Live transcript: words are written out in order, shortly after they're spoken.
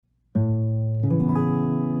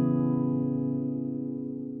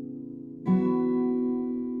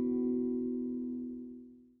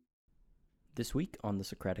This week on the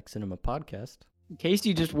Socratic Cinema Podcast.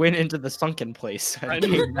 Casey just went into the sunken place. I and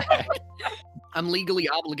came back. I'm legally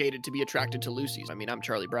obligated to be attracted to Lucy's. I mean, I'm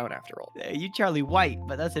Charlie Brown after all. You Charlie White,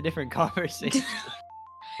 but that's a different conversation.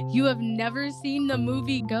 You have never seen the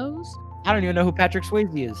movie Ghost? I don't even know who Patrick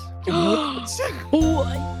Swayze is.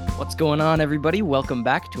 What's going on, everybody? Welcome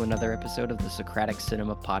back to another episode of the Socratic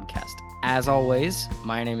Cinema Podcast. As always,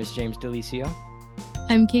 my name is James Delicio.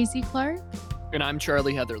 I'm Casey Clark. And I'm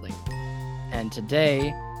Charlie Heatherly. And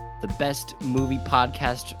today, the best movie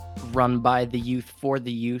podcast run by the youth for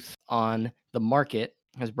the youth on the market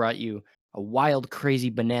has brought you a wild, crazy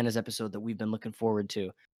bananas episode that we've been looking forward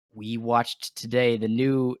to. We watched today the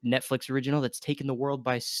new Netflix original that's taken the world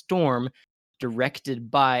by storm,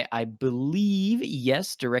 directed by, I believe,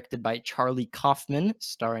 directed by Charlie Kaufman,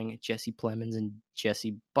 starring Jesse Plemons and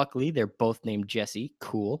Jesse Buckley. They're both named Jesse.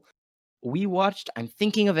 Cool. We watched I'm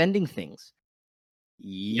Thinking of Ending Things.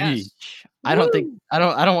 Yes. I don't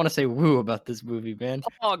want to say woo about this movie, man.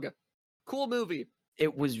 Pog. Cool movie.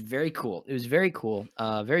 It was very cool.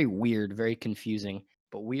 Very weird, very confusing.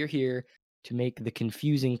 But we're here to make the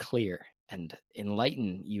confusing clear and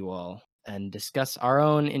enlighten you all and discuss our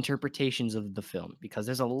own interpretations of the film, because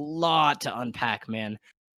there's a lot to unpack, man.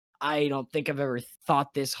 I don't think I've ever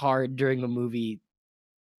thought this hard during a movie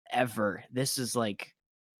ever. This is like,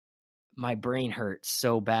 my brain hurts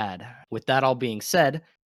so bad. With that all being said,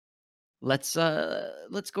 let's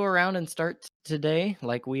go around and start today,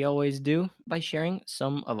 like we always do, by sharing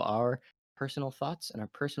some of our personal thoughts and our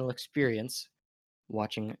personal experience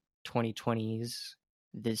watching 2020's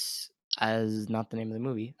This as not the name of the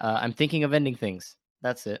movie. I'm Thinking of Ending Things.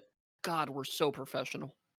 That's it. God, we're so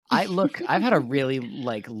professional. I've had a really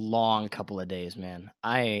long couple of days, man.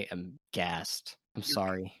 I am gassed. I'm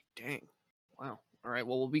sorry. Dang. Wow. All right.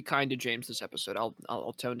 Well, we'll be kind to James this episode.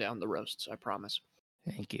 I'll tone down the roasts. I promise.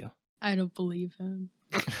 Thank you. I don't believe him.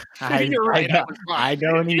 You're right. I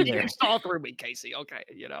don't either. You saw through me, Casey. Okay.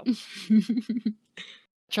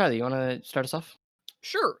 Charlie, you want to start us off?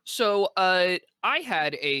 Sure. So, I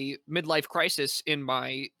had a midlife crisis in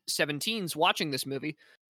my 17s watching this movie.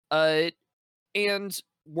 And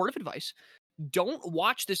word of advice, don't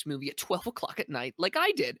watch this movie at 12 o'clock at night like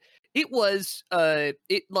I did. It was,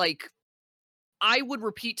 I would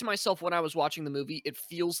repeat to myself when I was watching the movie, it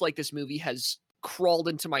feels like this movie has crawled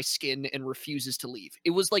into my skin and refuses to leave. It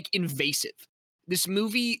was like invasive. This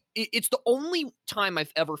movie, it's the only time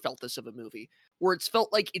I've ever felt this of a movie, where it's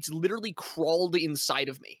felt like it's literally crawled inside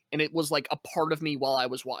of me, and it was like a part of me while I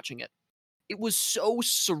was watching it. It was so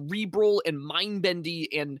cerebral and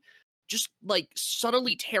mind-bendy and just like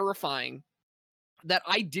subtly terrifying that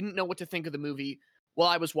I didn't know what to think of the movie while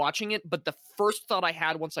I was watching it, but the first thought I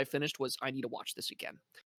had once I finished was, I need to watch this again.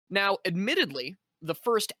 Now, admittedly, the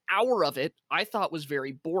first hour of it I thought was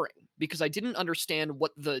very boring because I didn't understand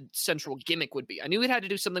what the central gimmick would be. I knew it had to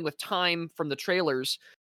do something with time from the trailers,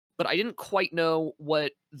 but I didn't quite know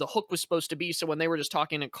what the hook was supposed to be. So when they were just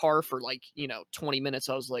talking in a car for 20 minutes,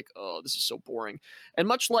 I was like, oh, this is so boring. And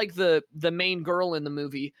much like the main girl in the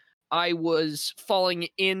movie, I was falling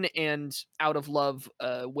in and out of love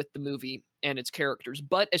with the movie and its characters.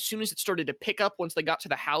 But as soon as it started to pick up, once they got to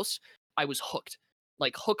the house, I was hooked.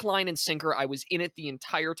 Like hook, line, and sinker, I was in it the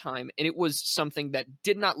entire time. And it was something that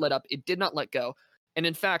did not let up. It did not let go. And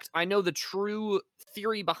in fact, I know the true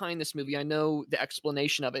theory behind this movie. I know the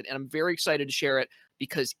explanation of it. And I'm very excited to share it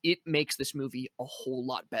because it makes this movie a whole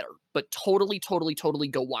lot better. But totally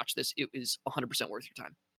go watch this. It is 100% worth your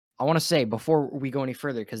time. I want to say before we go any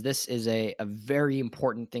further, because this is a very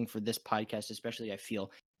important thing for this podcast, especially I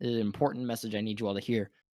feel this is an important message I need you all to hear.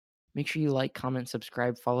 Make sure you like, comment,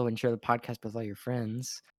 subscribe, follow, and share the podcast with all your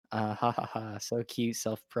friends. So cute,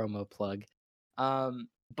 self-promo plug.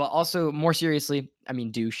 But also, more seriously, I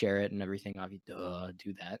mean, do share it and everything. Obviously,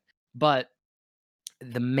 do that. But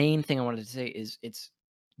the main thing I wanted to say is it's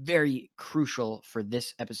very crucial for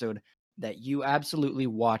this episode that you absolutely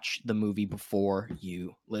watch the movie before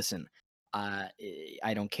you listen. I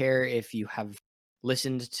don't care if you have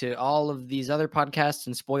listened to all of these other podcasts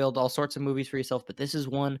and spoiled all sorts of movies for yourself, but this is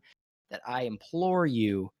one that I implore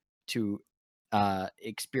you to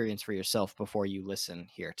experience for yourself before you listen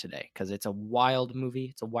here today, because it's a wild movie.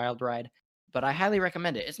 It's a wild ride, but I highly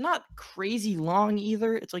recommend it. It's not crazy long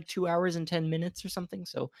either. It's like 2 hours and 10 minutes or something.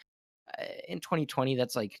 So in 2020,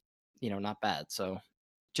 that's not bad. So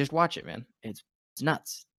just watch it, man. It's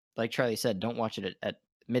nuts. Like Charlie said, don't watch it at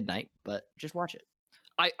midnight, but just watch it.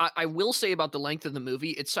 I will say about the length of the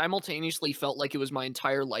movie, it simultaneously felt like it was my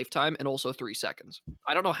entire lifetime and also 3 seconds.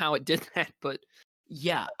 I don't know how it did that, but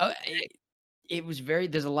yeah, it was very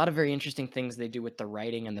there's a lot of very interesting things they do with the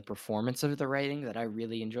writing and the performance of the writing that I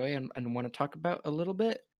really enjoy and want to talk about a little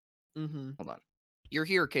bit. Mm-hmm. Hold on. You're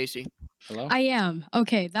here, Casey. Hello? I am.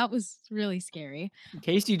 Okay, that was really scary.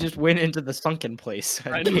 Casey just went into the sunken place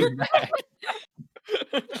I and know. came back.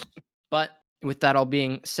 But with that all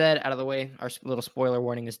being said, out of the way, our little spoiler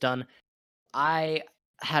warning is done. I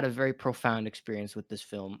had a very profound experience with this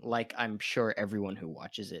film, like I'm sure everyone who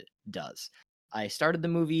watches it does. I started the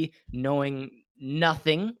movie knowing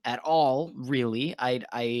nothing at all, really.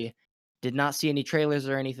 I did not see any trailers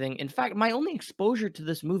or anything. In fact, my only exposure to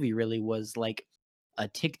this movie really was like a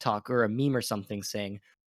TikTok or a meme or something saying,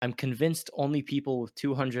 "I'm convinced only people with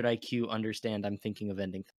 200 IQ understand I'm thinking of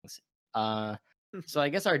ending things." So I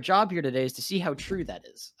guess our job here today is to see how true that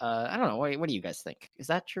is. I don't know. What do you guys think? Is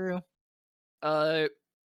that true?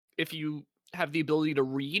 If you have the ability to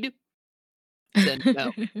read, then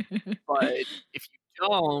no. But if you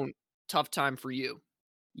don't, tough time for you.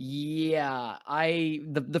 Yeah,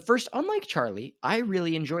 the first unlike Charlie, I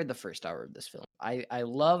really enjoyed the first hour of this film. I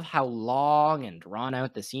love how long and drawn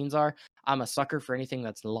out the scenes are. I'm a sucker for anything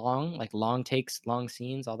that's long, like long takes, long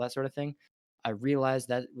scenes, all that sort of thing. I realized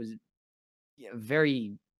that was a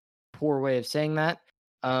very poor way of saying that.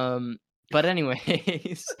 But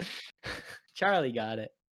anyways, Charlie got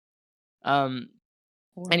it.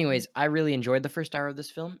 Anyways, I really enjoyed the first hour of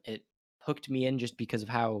this film. It hooked me in just because of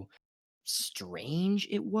how strange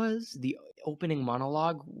it was. The opening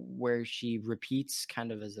monologue where she repeats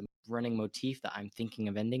kind of as a running motif that I'm thinking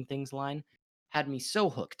of ending things line had me so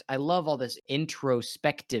hooked. I love all this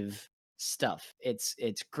introspective stuff. It's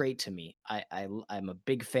great to me. I'm a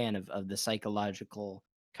big fan of the psychological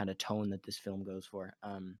kind of tone that this film goes for.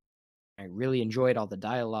 I really enjoyed all the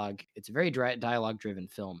dialogue. It's a very dialogue driven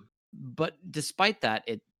film. But despite that,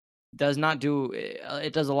 it does not do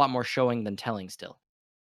it does a lot more showing than telling still.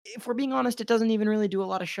 If we're being honest, it doesn't even really do a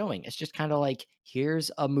lot of showing. It's just kind of like, here's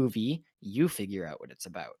a movie, you figure out what it's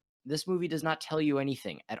about. This movie does not tell you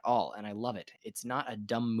anything at all, and I love it. It's not a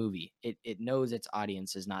dumb movie. It knows its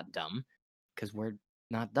audience is not dumb because we're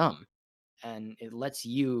not dumb. And it lets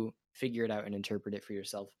you figure it out and interpret it for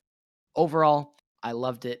yourself. Overall, I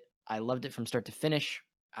loved it. I loved it from start to finish.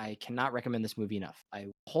 I cannot recommend this movie enough.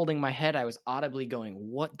 Holding my head, I was audibly going,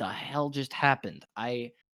 "What the hell just happened?" I'm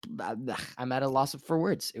at a loss for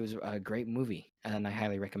words. It was a great movie, and I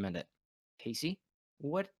highly recommend it. Casey,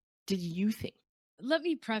 what did you think? Let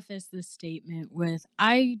me preface this statement with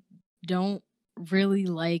I don't really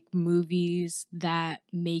like movies that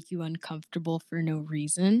make you uncomfortable for no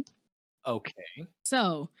reason. Okay.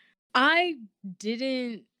 So, I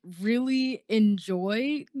didn't really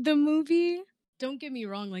enjoy the movie. Don't get me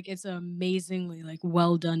wrong, like it's an amazingly like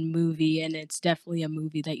well done movie and it's definitely a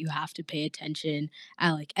movie that you have to pay attention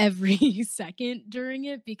at like every second during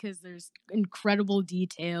it because there's incredible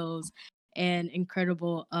details and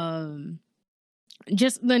incredible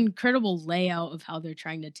just the incredible layout of how they're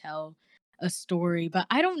trying to tell a story. But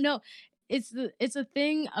I don't know. It's a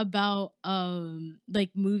thing about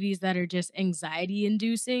like movies that are just anxiety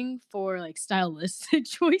inducing for like stylistic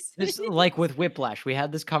choices. This like with Whiplash. We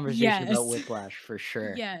had this conversation about Yes. Whiplash for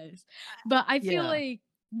sure. Yes. But I feel Yeah. like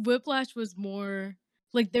Whiplash was more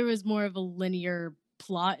like there was more of a linear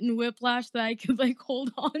plot in Whiplash that I could like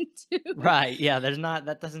hold on to. Right. Yeah,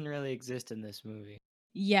 that doesn't really exist in this movie.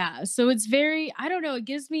 Yeah, so it's very I don't know, it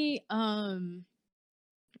gives me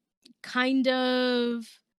kind of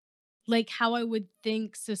like how I would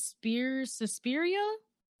think Suspiria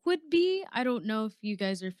would be. I don't know if you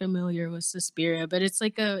guys are familiar with Suspiria, but it's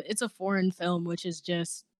a foreign film which is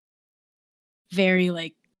just very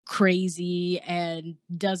like crazy and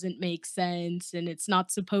doesn't make sense and it's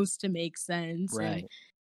not supposed to make sense and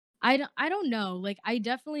Right. I don't know, like I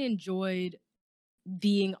definitely enjoyed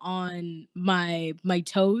being on my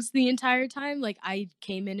toes the entire time. Like I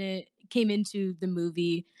came into the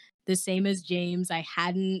movie the same as James. I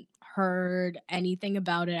hadn't heard anything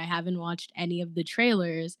about it. I haven't watched any of the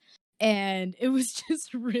trailers. And it was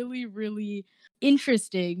just really, really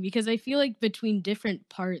interesting because I feel like between different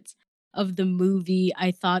parts of the movie,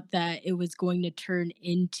 I thought that it was going to turn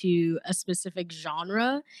into a specific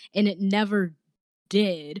genre, and it never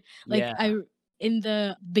did. Like Yeah. I in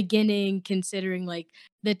the beginning considering like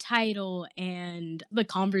the title and the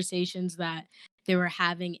conversations that they were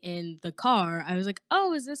having in the car, I was like,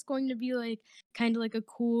 "Oh, is this going to be like kind of like a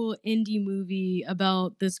cool indie movie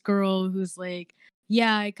about this girl who's like,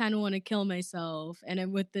 yeah, I kind of want to kill myself and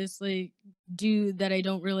I'm with this like dude that I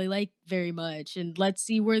don't really like very much and let's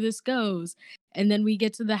see where this goes." And then we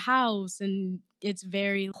get to the house and it's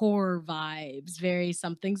very horror vibes, very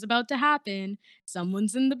something's about to happen.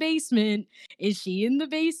 Someone's in the basement. Is she in the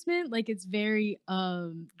basement? Like it's very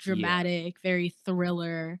Yeah. dramatic, very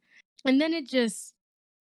thriller. And then it just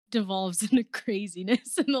devolves into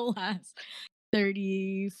craziness in the last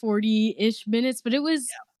 30, 40-ish minutes, but it was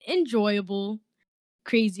enjoyable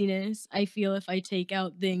craziness. I feel if I take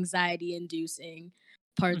out the anxiety inducing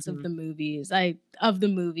parts of Mhm. the movie,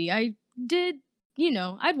 I did,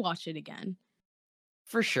 I'd watch it again.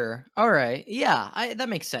 For sure. All right. Yeah, that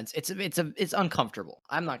makes sense. It's uncomfortable.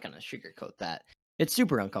 I'm not gonna sugarcoat that. It's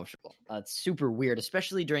super uncomfortable. It's super weird,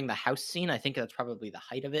 especially during the house scene. I think that's probably the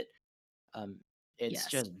height of it. Um, it's Yes.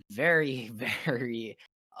 just very, very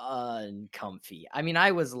uncomfy. I mean,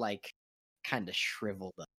 I was like kind of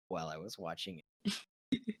shriveled up while I was watching it.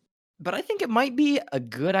 But I think it might be a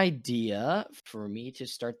good idea for me to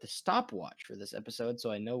start the stopwatch for this episode so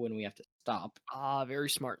I know when we have to stop. Ah, very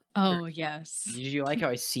smart. Oh, yes. Did you like how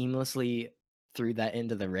I seamlessly threw that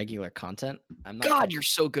into the regular content? I'm not God, gonna- you're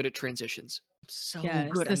so good at transitions. so Yes,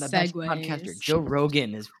 good. the I'm the best podcaster. segues. Joe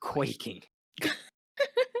Rogan is quaking.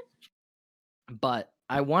 But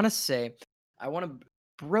I want to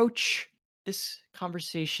broach this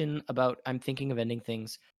conversation about I'm thinking of ending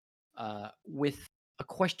things with a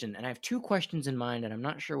question. And I have two questions in mind, and I'm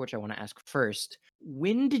not sure which I want to ask first.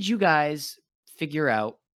 When did you guys figure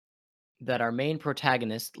out that our main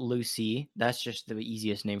protagonist, Lucy, that's just the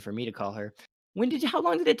easiest name for me to call her. How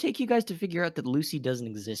long did it take you guys to figure out that Lucy doesn't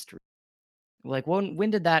exist? Like when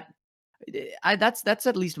did that that's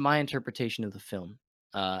at least my interpretation of the film.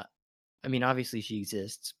 I mean, obviously she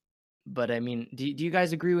exists, but I mean, do you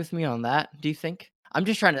guys agree with me on that? Do you think? I'm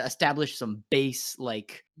just trying to establish some base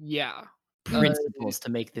like Yeah. principles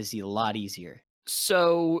to make this a lot easier.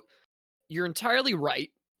 So you're entirely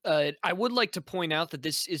right. I would like to point out that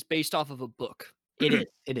this is based off of a book, It is.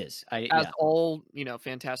 It is. as all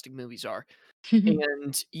fantastic movies are.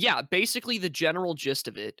 And yeah, basically the general gist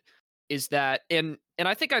of it is that, and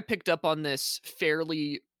I think I picked up on this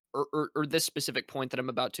fairly, or this specific point that I'm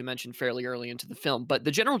about to mention fairly early into the film. But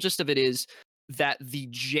the general gist of it is that the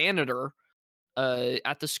janitor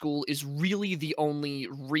at the school is really the only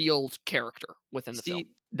real character within the film. See,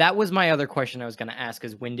 that was my other question I was going to ask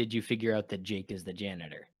is when did you figure out that Jake is the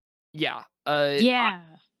janitor? Yeah. Yeah.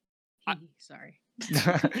 I- Sorry.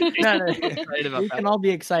 No, Excited about we that. can all be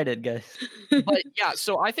excited, guys. But yeah,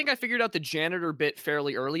 so I think I figured out the janitor bit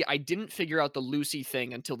fairly early. I didn't figure out the Lucy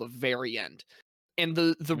thing until the very end. And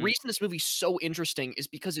the Mhm. reason this movie's so interesting is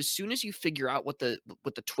because as soon as you figure out what the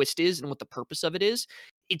twist is and what the purpose of it is,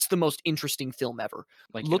 it's the most interesting film ever.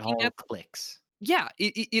 Like Looking it all at clicks. Yeah,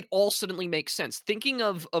 it all suddenly makes sense. Thinking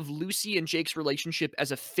of Lucy and Jake's relationship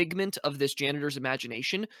as a figment of this janitor's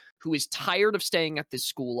imagination, who is tired of staying at this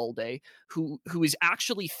school all day, who is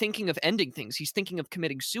actually thinking of ending things. He's thinking of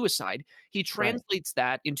committing suicide. He translates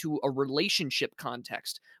that into a relationship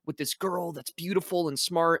context with this girl that's beautiful and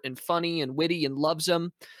smart and funny and witty and loves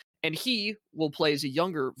him. And he will play as a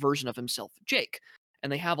younger version of himself, Jake.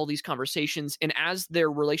 And they have all these conversations, and as their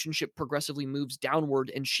relationship progressively moves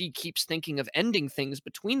downward and she keeps thinking of ending things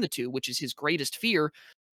between the two, which is his greatest fear,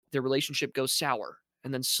 their relationship goes sour.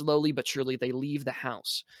 And then slowly but surely they leave the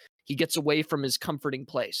house. He gets away from his comforting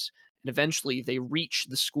place, and eventually they reach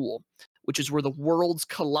the school, which is where the worlds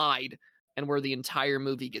collide and where the entire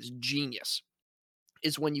movie gets genius.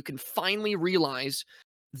 Is when you can finally realize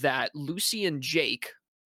that Lucy and Jake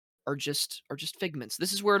are just figments.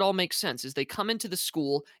 This is where it all makes sense. Is they come into the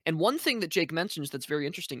school, and one thing that Jake mentions that's very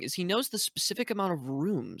interesting is he knows the specific amount of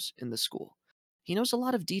rooms in the school. He knows a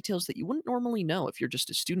lot of details that you wouldn't normally know if you're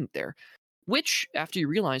just a student there, which after you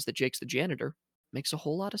realize that Jake's the janitor makes a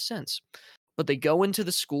whole lot of sense. But they go into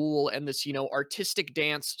the school and this, artistic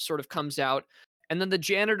dance sort of comes out, and then the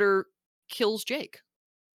janitor kills Jake.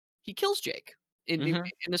 He kills Jake in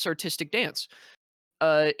this artistic dance.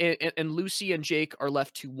 And Lucy and Jake are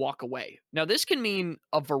left to walk away. Now, this can mean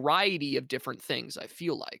a variety of different things, I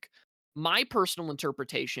feel like. My personal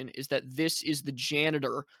interpretation is that this is the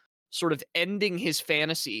janitor sort of ending his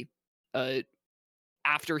fantasy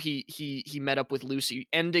after he met up with Lucy,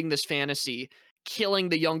 ending this fantasy, killing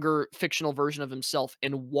the younger fictional version of himself,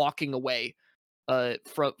 and walking away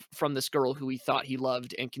from this girl who he thought he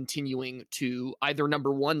loved, and continuing to either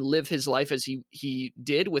number one live his life as he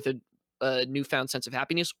did with a newfound sense of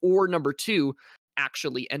happiness, or number two,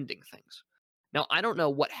 actually ending things. Now, I don't know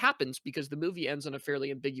what happens because the movie ends on a fairly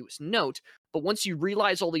ambiguous note, but once you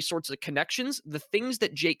realize all these sorts of connections, the things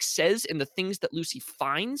that Jake says and the things that Lucy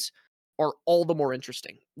finds are all the more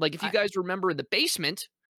interesting. Like, if you guys remember in the basement,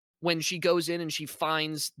 when she goes in and she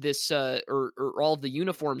finds this, or all of the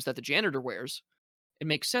uniforms that the janitor wears, It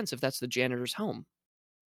makes sense if that's the janitor's home,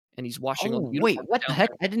 and he's washing all Oh, the wait, uniforms what the down heck?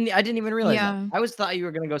 there. I didn't even realize that. Yeah. I was thought you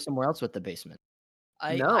were gonna go somewhere else with the basement.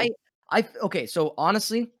 I No. I okay, so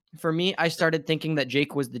honestly, for me, I started thinking that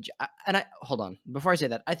Jake was the and I hold on, before I say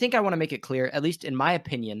that, I think I wanna make it clear, at least in my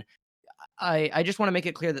opinion, I just wanna make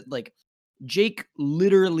it clear that, like, Jake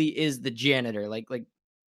literally is the janitor, like,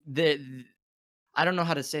 the I don't know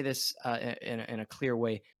how to say this, in a clear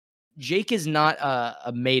way. Jake is not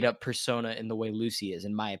a made up persona in the way Lucy is,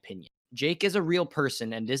 in my opinion. Jake is a real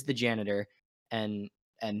person and is the janitor, and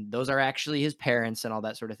those are actually his parents and all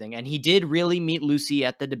that sort of thing. And he did really meet Lucy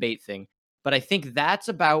at the debate thing, but I think that's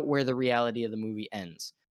about where the reality of the movie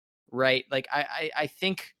ends, right? Like I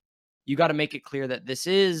think you got to make it clear that this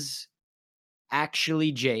is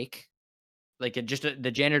actually Jake. Like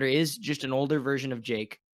the janitor is just an older version of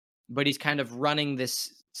Jake, but he's kind of running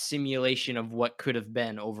this simulation of what could have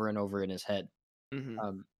been over and over in his head.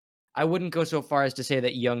 Mhm. I wouldn't go so far as to say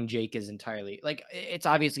that young Jake is entirely like it's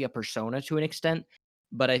obviously a persona to an extent,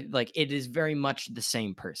 but I like it is very much the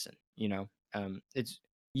same person, you know. It's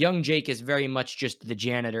young Jake is very much just the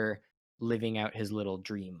janitor living out his little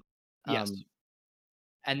dream. Yes.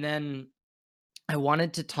 And then I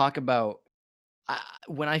wanted to talk about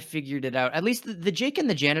when I figured it out, at least the Jake and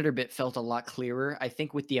the janitor bit felt a lot clearer. I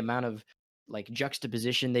think with the amount of like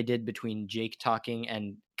juxtaposition they did between Jake talking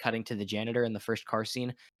and cutting to the janitor in the first car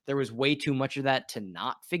scene, there was way too much of that to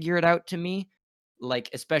not figure it out to me. Like,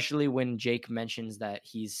 especially when Jake mentions that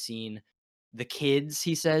he's seen the kids,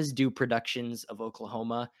 he says, do productions of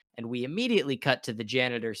Oklahoma. And we immediately cut to the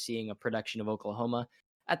janitor seeing a production of Oklahoma.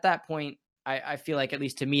 At that point, I feel like, at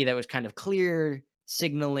least to me, that was kind of clear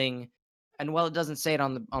signaling. And while it doesn't say it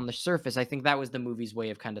on the surface, I think that was the movie's way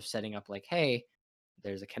of kind of setting up like, hey,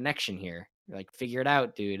 there's a connection here. Like, figure it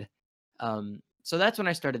out, dude. So that's when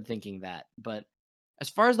I started thinking that. But as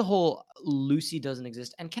far as the whole Lucy doesn't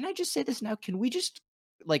exist, and can I just say this now? Can we just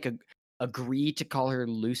like agree to call her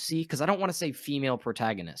Lucy? Because I don't want to say female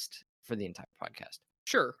protagonist for the entire podcast.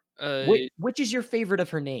 Sure. Which is your favorite of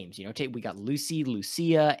her names? You know, we got Lucy,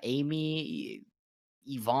 Lucia, Amy,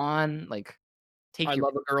 Yvonne. Like, take I your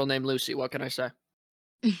love a girl named Lucy. What can I say?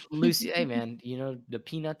 Lucy. Hey, man, you know the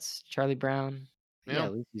Peanuts, Charlie Brown. Yeah, Yeah.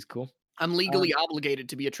 Lucy's cool. I'm legally obligated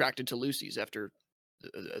to be attracted to Lucy's after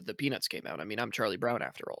the Peanuts came out. I mean, I'm Charlie Brown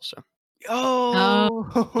after all, so.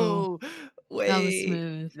 Oh, That was wait,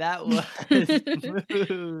 smooth. that was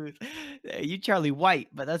smooth. You Charlie White,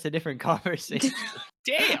 but that's a different conversation.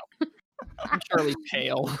 Damn! I'm Charlie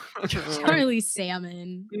Pale. Charlie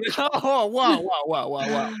Salmon. Oh,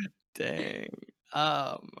 whoa. Dang.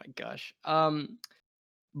 Oh my gosh.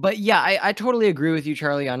 But yeah, I totally agree with you,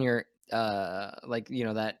 Charlie, on your like, you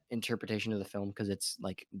know, that interpretation of the film, because it's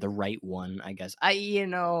like the right one, I guess. You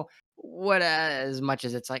know, what as much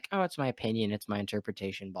as it's like, oh, it's my opinion, it's my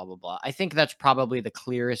interpretation, blah blah blah. I think that's probably the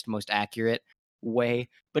clearest, most accurate way.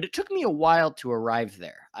 But it took me a while to arrive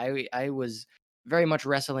there. I was very much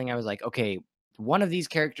wrestling. I was like, okay, one of these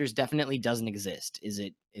characters definitely doesn't exist. Is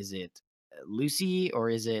it Lucy, or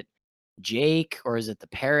is it Jake, or is it the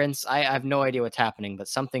parents? I have no idea what's happening, but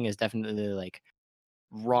something is definitely like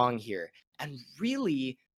wrong here. And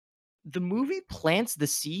really, the movie plants the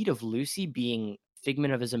seed of Lucy being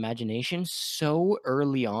figment of his imagination so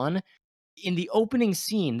early on. In the opening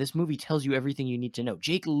scene, this movie tells you everything you need to know.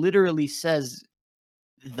 Jake literally says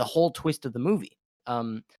the whole twist of the movie.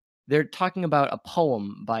 They're talking about a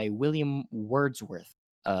poem by William Wordsworth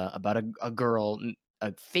about a girl,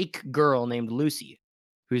 a fake girl named Lucy,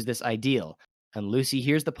 who's this ideal. And Lucy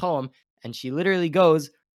hears the poem and she literally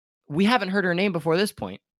goes, "We haven't heard her name before this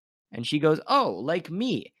point." And she goes, "Oh, like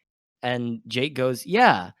me." And Jake goes,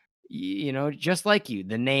 "Yeah, you know, just like you.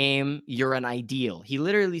 The name, you're an ideal." He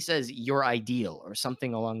literally says, "You're ideal," or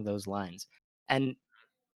something along those lines. And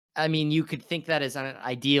I mean, you could think that as an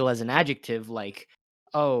ideal as an adjective, like,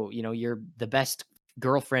 oh, you know, you're the best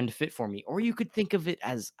girlfriend fit for me. Or you could think of it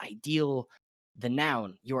as ideal, the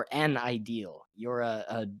noun. You're an ideal. You're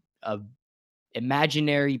a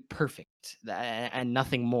imaginary perfect and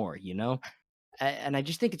nothing more, you know? And I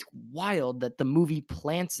just think it's wild that the movie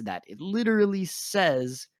plants that. It literally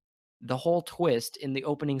says the whole twist in the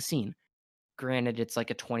opening scene. Granted, it's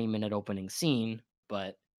like a 20-minute opening scene,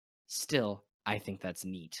 but still, I think that's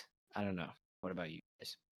neat. I don't know. What about you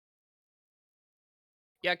guys?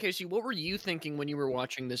 Yeah, Casey, what were you thinking when you were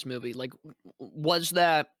watching this movie? Like, was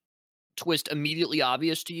that twist immediately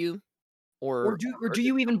obvious to you? Or Or, do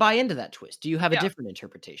you even buy into that twist? Do you have a yeah, different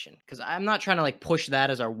interpretation? Because I'm not trying to like push that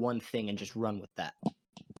as our one thing and just run with that.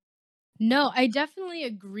 No, I definitely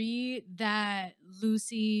agree that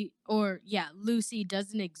Lucy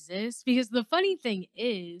doesn't exist because the funny thing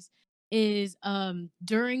is is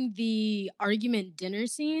during the argument dinner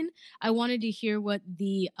scene, I wanted to hear what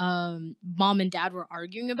the mom and dad were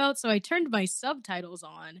arguing about. So I turned my subtitles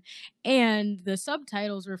on, and the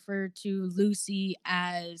subtitles refer to Lucy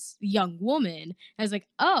as young woman. I was like,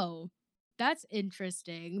 oh, that's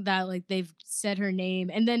interesting that like they've said her name,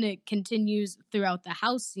 and then it continues throughout the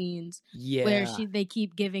house scenes where Yeah. they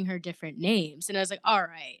keep giving her different names, and I was like, all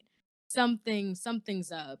right,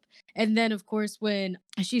 something's up. And then of course when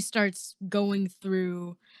she starts going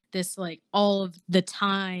through this like all of the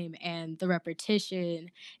time and the repetition,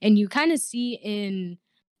 and you kind of see in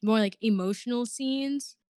more like emotional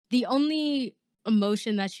scenes, the only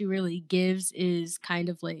emotion that she really gives is kind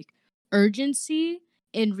of like urgency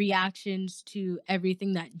in reactions to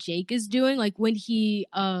everything that Jake is doing. Like when he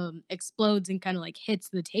explodes and kind of like hits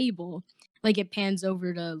the table, like it pans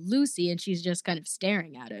over to Lucy and she's just kind of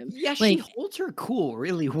staring at him. Yeah, she Like, holds her cool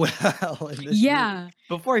really well in this movie. yeah,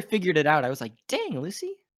 Before I figured it out, I was like, "Dang,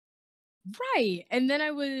 Lucy." right. And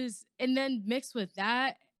then mixed with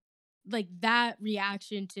that, like that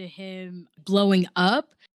reaction to him blowing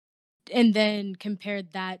up, and then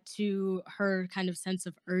compared that to her kind of sense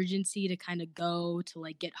of urgency to kind of go to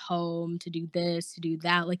like get home, to do this, to do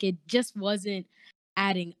that, like it just wasn't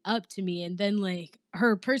adding up to me. And then like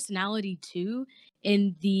her personality too,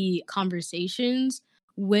 in the conversations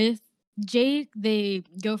with Jake, they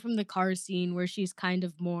go from the car scene where she's kind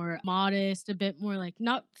of more modest, a bit more like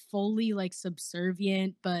not fully like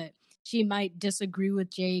subservient, but she might disagree with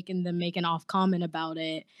Jake and then make an off comment about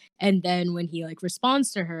it. And then when he like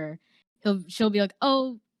responds to her, she'll be like,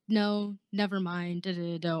 "Oh, no, never mind." Da,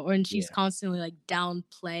 da, da, da. Or and she's Yeah. constantly like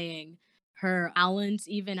downplaying her balance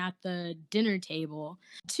even at the dinner table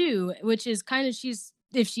too, which is kind of, she's,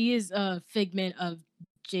 if she is a figment of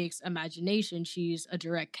Jake's imagination, she's a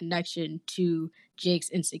direct connection to Jake's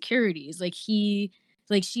insecurities. Like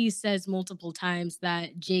she says multiple times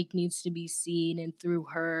that Jake needs to be seen, and through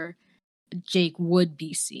her Jake would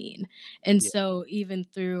be seen. And Yeah. so even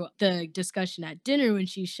through the discussion at dinner when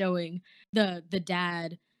she's showing the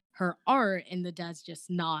dad her art, and the dad's just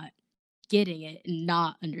not getting it and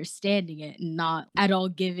not understanding it and not at all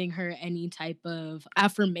giving her any type of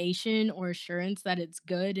affirmation or assurance that it's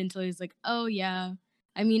good, until he's like, "Oh yeah,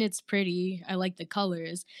 I mean it's pretty. I like the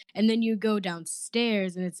colors." And then you go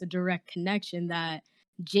downstairs and it's a direct connection that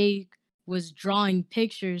Jake was drawing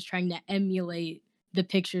pictures trying to emulate the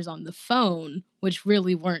pictures on the phone, which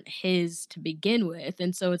really weren't his to begin with.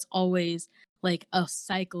 And so it's always like a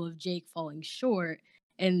cycle of Jake falling short.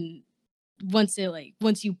 And once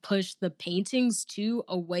you push the paintings too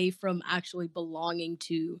away from actually belonging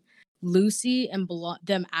to Lucy and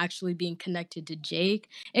them actually being connected to Jake,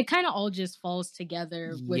 it kind of all just falls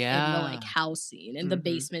together within the like Yeah. house scene and the Mhm.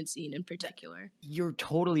 basement scene in particular. You're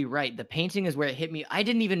totally right. The painting is where it hit me. I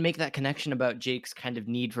didn't even make that connection about Jake's kind of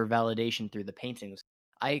need for validation through the paintings.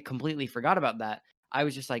 I completely forgot about that. I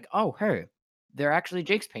was just like, "Oh, hey, they're actually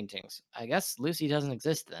Jake's paintings. I guess Lucy doesn't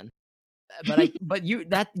exist then." But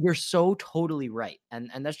you're so totally right.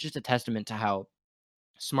 And that's just a testament to how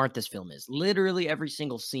smart this film is. Literally every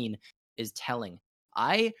single scene is telling.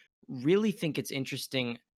 I really think it's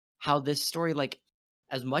interesting how this story, like,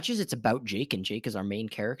 as much as it's about Jake and Jake is our main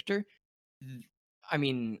character, th- I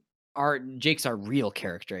mean, our Jake's our real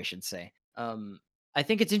character, I should say. I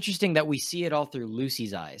think it's interesting that we see it all through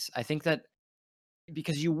Lucy's eyes. I think that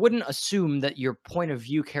because you wouldn't assume that your point of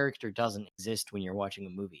view character doesn't exist when you're watching a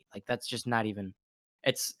movie. Like that's just not even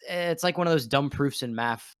it's like one of those dumb proofs in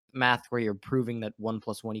math where you're proving that 1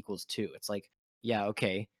 plus 1 equals 2. It's like, yeah,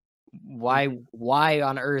 okay. Mhm. Why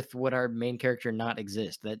on earth would our main character not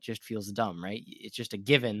exist? That just feels dumb, right? It's just a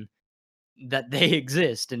given that they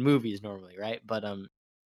exist in movies normally, right? But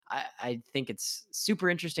I think it's super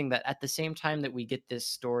interesting that at the same time that we get this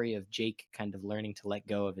story of Jake kind of learning to let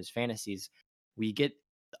go of his fantasies, we get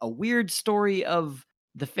a weird story of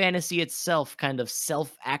the fantasy itself kind of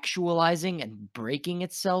self actualizing and breaking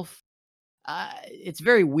itself. It's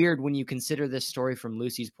very weird when you consider this story from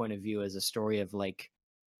Lucy's point of view as a story of like,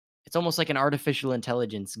 it's almost like an artificial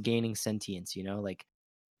intelligence gaining sentience, you know? Like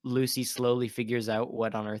Lucy slowly figures out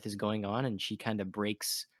what on earth is going on and she kind of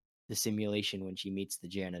breaks the simulation when she meets the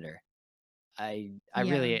janitor.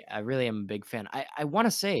 Yeah. I really am a big fan. I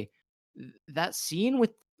wanna say that scene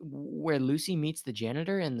with where Lucy meets the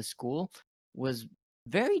janitor in the school was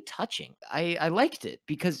very touching. I liked it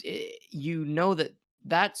because you know that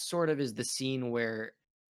that sort of is the scene where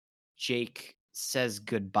Jake says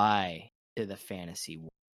goodbye to the fantasy world.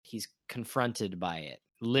 He's confronted by it,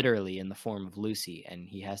 literally in the form of Lucy, and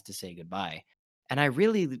he has to say goodbye. And I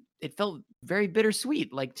really it felt very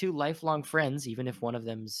bittersweet, like 2 lifelong friends, even if one of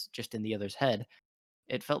them's just in the other's head,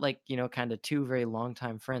 it felt like, kind of two very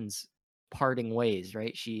longtime friends parting ways,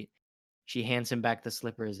 right? She hands him back the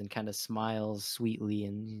slippers and kind of smiles sweetly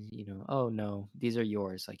and, oh no, these are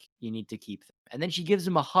yours. Like, you need to keep them. And then she gives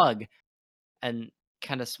him a hug and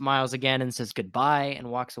kind of smiles again and says goodbye and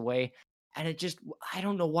walks away. And I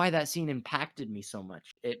don't know why that scene impacted me so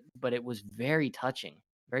much. But it was very touching,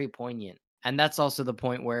 very poignant. And that's also the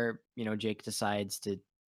point where, Jake decides to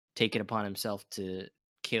take it upon himself to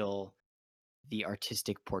kill the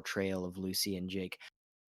artistic portrayal of Lucy and Jake.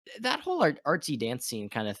 That whole artsy dance scene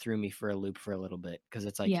kind of threw me for a loop for a little bit because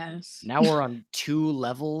it's like Yes. now we're on two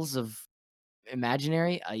levels of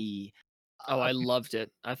imaginary. Oh, I loved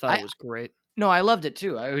it. I thought I- it was great. No, I loved it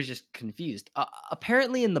too. I was just confused.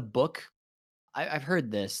 Apparently, in the book, I've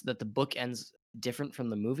heard this that the book ends different from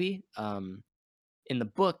the movie. In the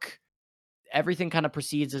book, everything kind of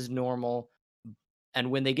proceeds as normal,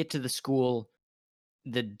 and when they get to the school,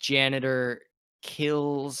 the janitor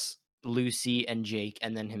kills Lucy and Jake,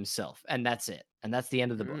 and then himself, and that's it. And that's the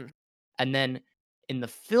end of the book. Mm. And then in the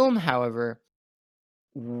film, however,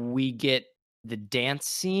 we get the dance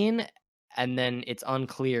scene, and then it's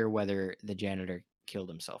unclear whether the janitor killed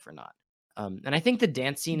himself or not. And I think the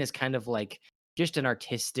dance scene is kind of like just an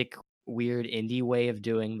artistic, weird indie way of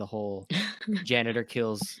doing the whole janitor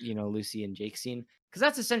kills, Lucy and Jake scene, because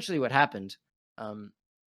that's essentially what happened.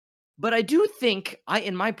 But I do think,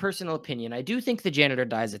 in my personal opinion, I do think the janitor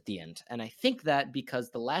dies at the end, and I think that because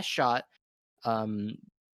the last shot,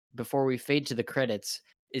 before we fade to the credits,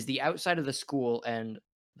 is the outside of the school, and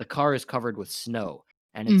the car is covered with snow.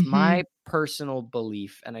 And it's my personal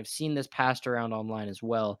belief, and I've seen this passed around online as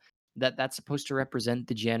well, that that's supposed to represent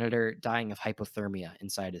the janitor dying of hypothermia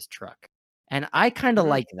inside his truck. And I kind of Mhm.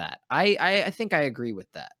 like that. I think I agree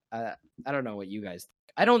with that. I don't know what you guys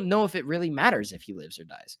think. I don't know if it really matters if he lives or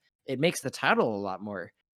dies. It makes the title a lot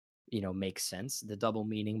more, makes sense. The double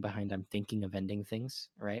meaning behind I'm thinking of ending things,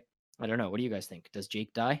 right? I don't know. What do you guys think? Does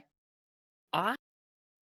Jake die? I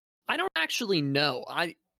I don't actually know.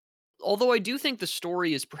 Although I do think the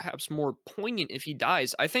story is perhaps more poignant if he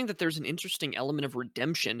dies. I think that there's an interesting element of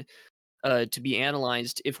redemption to be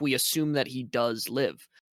analyzed if we assume that he does live.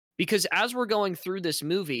 Because as we're going through this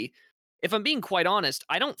movie, if I'm being quite honest,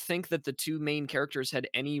 I don't think that the two main characters had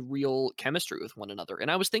any real chemistry with one another. And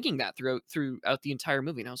I was thinking that throughout the entire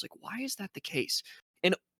movie. And I was like, why is that the case?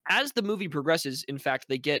 And as the movie progresses, in fact,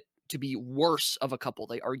 they get to be worse of a couple.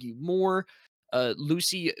 They argue more.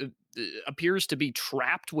 Lucy appears to be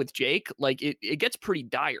trapped with Jake. Like it gets pretty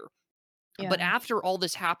dire. But Yeah. after all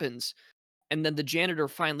this happens, and then the janitor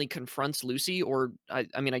finally confronts Lucy, or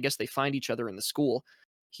I mean, I guess they find each other in the school.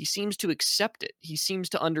 He seems to accept it. He seems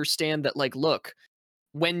to understand that, like, look,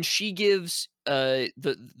 when she gives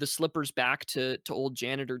the slippers back to old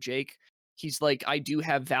janitor Jake, he's like, I do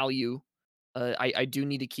have value. I do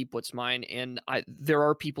need to keep what's mine, and there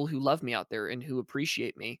are people who love me out there and who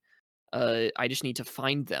appreciate me. I just need to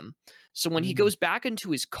find them. So when he Mhm. goes back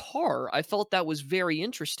into his car, I felt that was very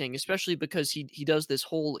interesting, especially because he does this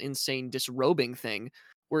whole insane disrobing thing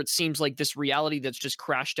where it seems like this reality that's just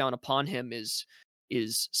crashed down upon him is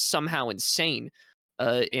somehow insane,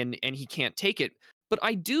 and he can't take it. But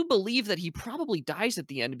I do believe that he probably dies at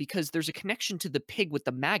the end because there's a connection to the pig with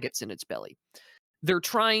the maggots in its belly. They're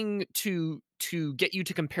trying to get you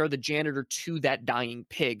to compare the janitor to that dying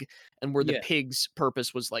pig, and where the Yeah. pig's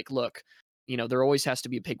purpose was like, look, there always has to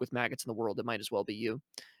be a pig with maggots in the world. It might as well be you.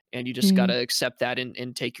 And you just Mm. gotta accept that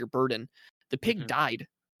and take your burden. The pig Mhm. died.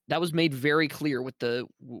 That was made very clear with the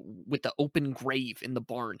open grave in the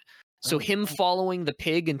barn. So Oh, him oh. following the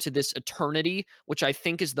pig into this eternity, which I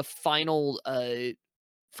think is the final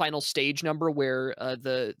stage number where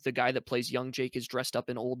the guy that plays young Jake is dressed up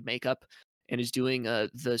in old makeup and is doing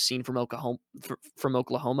the scene from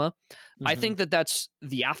Oklahoma. I Mhm. think that that's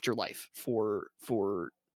the afterlife for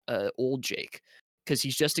old Jake, because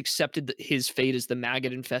he's just accepted his fate as the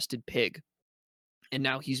maggot infested pig, and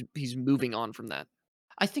now he's moving on from that.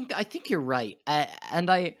 I think you're right, and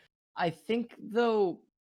I think though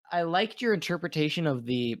I liked your interpretation of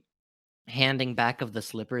the handing back of the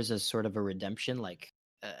slippers as sort of a redemption, like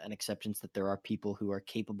an acceptance that there are people who are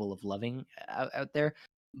capable of loving out there.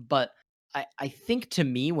 But I think to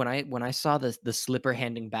me when I saw the slipper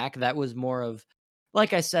handing back, that was more of,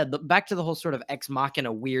 like I said, back to the whole sort of ex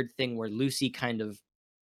machina weird thing where Lucy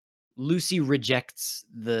rejects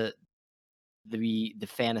the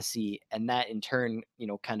fantasy, and that in turn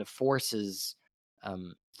kind of forces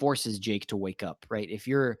Jake to wake up, right? If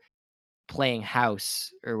you're playing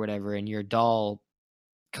house or whatever and your doll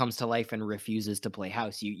comes to life and refuses to play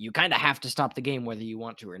house, you kind of have to stop the game whether you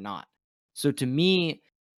want to or not. So to me,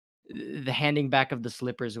 the handing back of the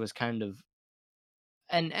slippers was kind of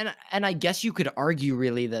And I guess you could argue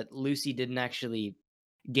really that Lucy didn't actually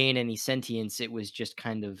gain any sentience. It was just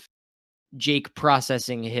kind of Jake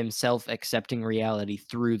processing himself, accepting reality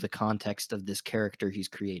through the context of this character he's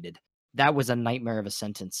created. That was a nightmare of a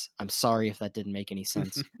sentence. I'm sorry if that didn't make any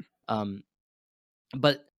sense. Um,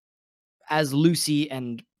 but as Lucy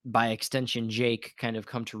and by extension Jake kind of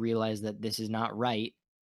come to realize that this is not right,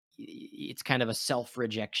 it's kind of a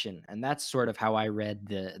self-rejection, and that's sort of how I read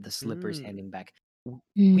the slippers Mm. handing back.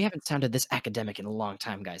 Mm. We haven't sounded this academic in a long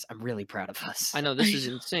time, guys. I'm really proud of us. I know this is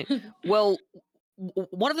insane. Well,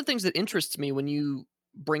 one of the things that interests me when you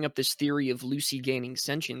bring up this theory of Lucy gaining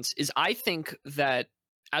sentience is I think that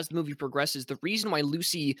as the movie progresses, the reason why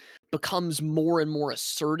Lucy becomes more and more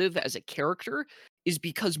assertive as a character is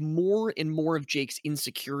because more and more of Jake's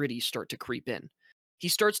insecurities start to creep in. He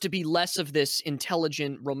starts to be less of this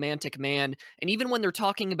intelligent, romantic man. And even when they're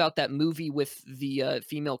talking about that movie with the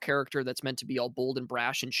female character that's meant to be all bold and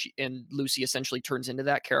brash, and Lucy essentially turns into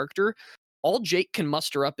that character, all Jake can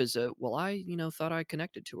muster up is a, well, I, thought I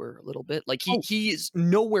connected to her a little bit. Like Oh. he is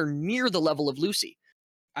nowhere near the level of Lucy.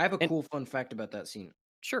 I have a And- cool fun fact about that scene.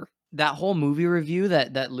 Sure. That whole movie review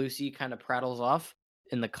that Lucy kind of prattles off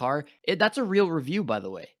in the car, that's a real review, by the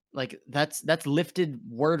way. Like that's lifted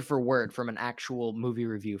word for word from an actual movie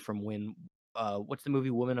review from when what's the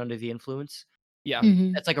movie Woman Under the Influence? Yeah.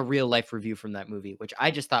 Mhm. That's like a real life review from that movie, which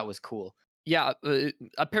I just thought was cool. Yeah.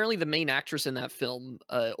 Apparently the main actress in that film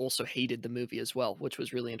also hated the movie as well, which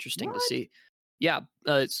was really interesting to What? see. Yeah.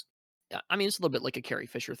 It's a little bit like a Carrie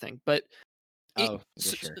Fisher thing, but Oh,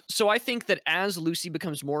 so, sure. so I think that as Lucy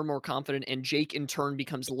becomes more and more confident and Jake in turn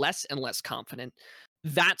becomes less and less confident,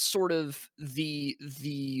 that's sort of the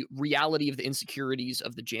reality of the insecurities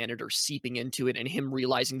of the janitor seeping into it and him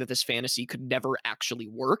realizing that this fantasy could never actually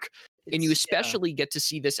work. And you It's- yeah. especially get to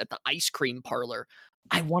see this at the ice cream parlor.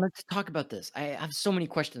 I wanted to talk about this. I have so many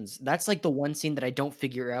questions. That's like the one scene that I don't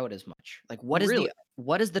figure out as much. Like, Really?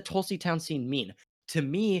 what does the Tulsi Town scene mean? To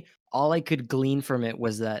me, all I could glean from it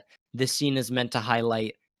was that this scene is meant to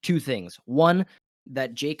highlight two things. One,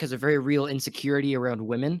 that Jake has a very real insecurity around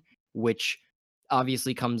women, which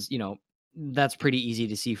obviously comes, that's pretty easy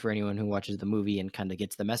to see for anyone who watches the movie and kind of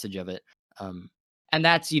gets the message of it. And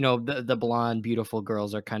that's, the blonde, beautiful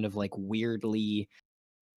girls are kind of like weirdly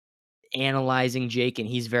analyzing Jake and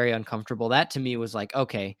he's very uncomfortable. That to me was like,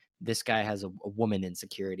 okay, this guy has a woman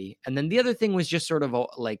insecurity. And then the other thing was just sort of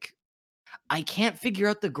like, I can't figure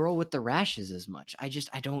out the girl with the rashes as much. I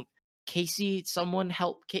don't. Casey, someone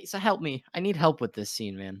help. Casey, help me. I need help with this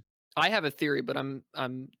scene, man. I have a theory, but I'm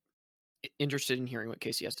interested in hearing what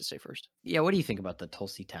Casey has to say first. Yeah, what do you think about the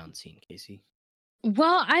Tulsi Town scene, Casey?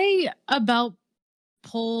 Well, I about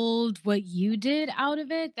pulled what you did out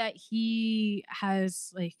of it, that he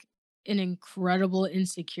has like an incredible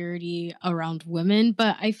insecurity around women,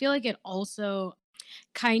 but I feel like it also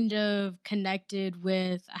kind of connected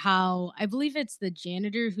with how I believe it's the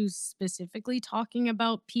janitor who's specifically talking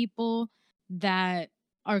about people that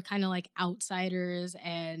are kind of like outsiders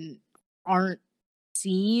and aren't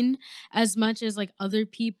seen as much as like other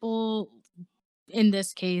people, in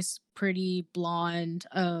this case pretty blonde,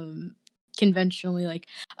 conventionally like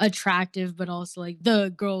attractive, but also like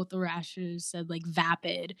the girl with the rashes said like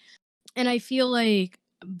vapid. And I feel like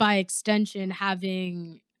by extension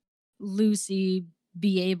having Lucy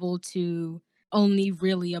be able to only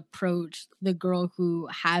really approach the girl who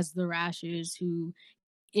has the rashes, who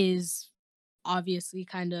is obviously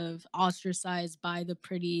kind of ostracized by the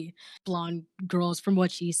pretty blonde girls from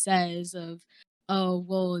what she says of, oh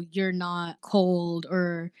well, you're not cold,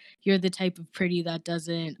 or you're the type of pretty that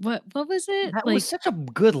doesn't, what was it That like. was such a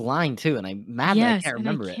good line too, and I'm mad that I Yes, can't and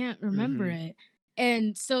I remember it. can't remember Mhm. it.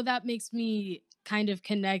 And so that makes me kind of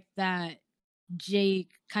connect that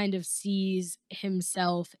Jake kind of sees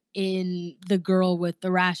himself in the girl with the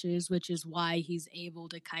rashes, which is why he's able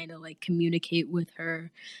to kind of like communicate with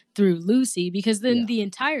her through Lucy. Because then Yeah. the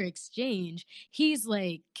entire exchange, he's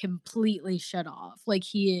like completely shut off. Like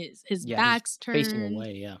his Yeah, back's he's facing turned.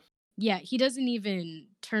 away. Yeah. Yeah, he doesn't even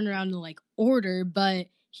turn around and like order, but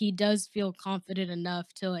he does feel confident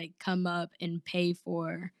enough to like come up and pay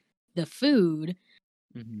for the food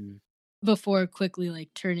Mm-hmm. before quickly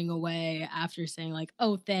like turning away after saying like,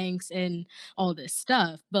 oh thanks and all this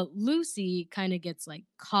stuff. But Lucy kind of gets like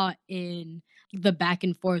caught in the back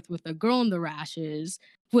and forth with the girl in the rashes,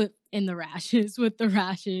 with the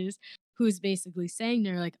rashes, who's basically saying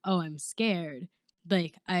to her like, oh, I'm scared,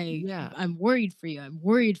 like Yeah. I'm worried for you, I'm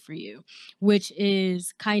worried for you, which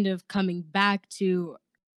is kind of coming back to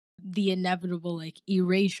the inevitable like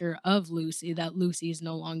erasure of Lucy, that Lucy is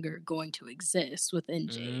no longer going to exist within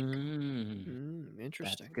Jake. Mm. That's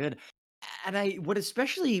Interesting. good. and what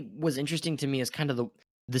especially was interesting to me is kind of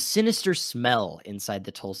the sinister smell inside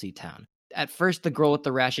the Tulsi town. At first, the girl with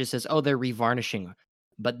the rashes says, "Oh, they're revarnishing,"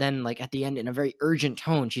 but then, like at the end, in a very urgent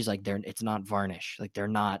tone, she's like, "They're it's not varnish. Like they're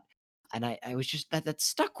not." And I was just that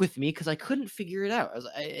stuck with me because I couldn't figure it out.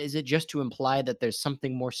 Is it just to imply that there's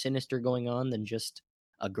something more sinister going on than just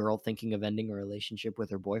a girl thinking of ending a relationship with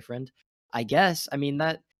her boyfriend? I guess. I mean,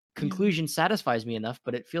 that conclusion satisfies me enough,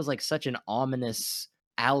 but it feels like such an ominous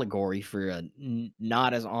allegory for a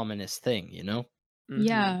not as ominous thing, you know?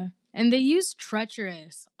 Mhm. Yeah, and they use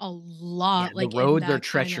treacherous a Yeah, lot, the like, in roads are that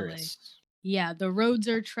kinda, like treacherous. yeah, the roads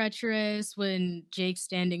are treacherous when Jake's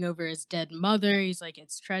standing over his dead mother, he's like,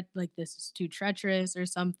 "It's like, this is too treacherous," or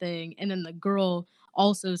something, and then the girl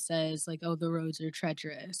also says, like, "Oh, the roads are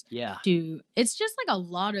treacherous," Yeah. to it's just, like, a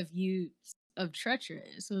lot of use of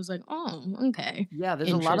treacherous, so it was like, "Oh, okay, Yeah,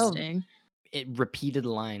 there's a lot of interesting." repeated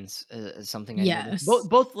lines is something I noticed. Both Yes.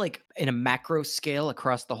 both like in a macro scale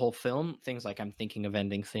across the whole film, things like I'm thinking of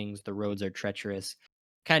ending things, the roads are treacherous,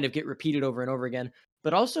 kind of get repeated over and over again.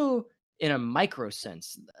 But also in a micro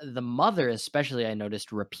sense, the mother especially I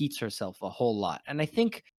noticed repeats herself a whole lot. And I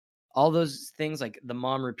think all those things like the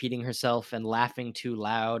mom repeating herself and laughing too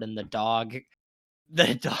loud and the dog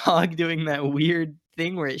doing that weird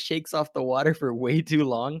thing where it shakes off the water for way too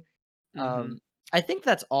long. Mhm. Um, I think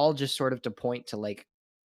that's all just sort of to point to like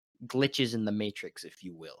glitches in the matrix, if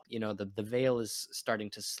you will. You know, the veil is starting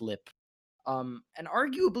to slip. And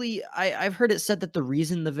arguably, I've heard it said that the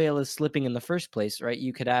reason the veil is slipping in the first place, right?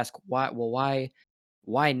 You could ask why. Well,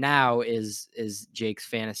 why now is Jake's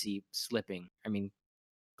fantasy slipping? I mean,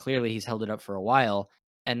 clearly he's held it up for a while.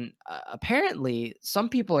 And apparently, some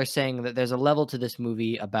people are saying that there's a level to this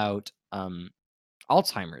movie about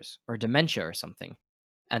Alzheimer's or dementia or something.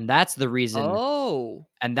 And that's the reason Oh.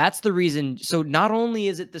 so not only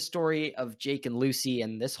is it the story of Jake and Lucy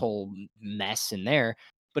and this whole mess in there,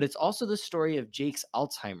 but it's also the story of Jake's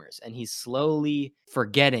Alzheimer's and he's slowly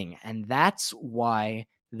forgetting. And that's why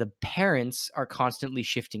the parents are constantly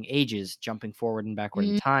shifting ages, jumping forward and backward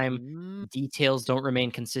in time. Mm. Details don't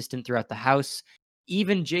remain consistent throughout the house.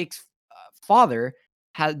 Even Jake's father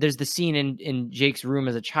there's the scene in Jake's room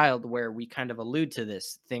as a child where we kind of allude to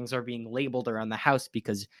this. Things are being labeled around the house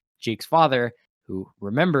because Jake's father, who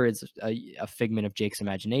remember is a figment of Jake's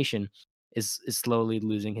imagination, is slowly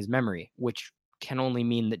losing his memory, which can only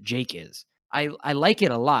mean that Jake is. I like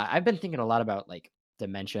it a lot. I've been thinking a lot about like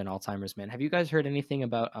dementia and Alzheimer's, man. Have you guys heard anything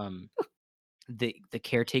about the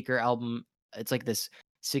Caretaker album? It's like this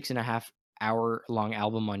 6.5 hour long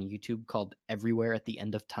album on YouTube called Everywhere at the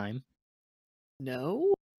End of Time.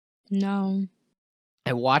 No? No.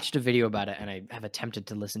 I watched a video about it and I have attempted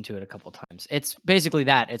to listen to it a couple times. It's basically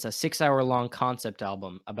that. It's a 6 hour long concept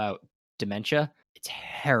album about dementia. It's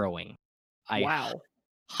harrowing. I Wow.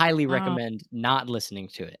 highly Wow. recommend not listening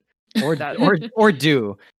to it. Or That or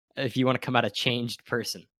do if you want to come out a changed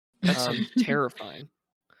person. that Um, sounds terrifying.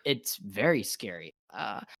 it's very scary.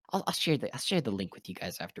 I'll share the link with you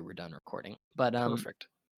guys after we're done recording. But Perfect.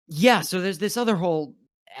 yeah, so there's this other whole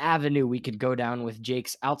avenue we could go down with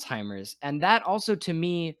Jake's Alzheimer's, and that also to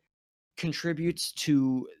me contributes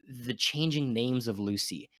to the changing names of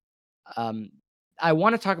Lucy. Um, I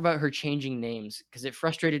want to talk about her changing names because it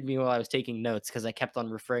frustrated me while I was taking notes because I kept on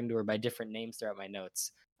referring to her by different names throughout my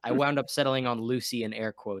notes. I wound up settling on Lucy in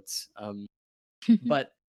air quotes.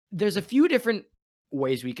 But there's a few different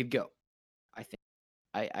ways we could go. I think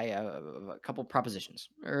I have a couple propositions,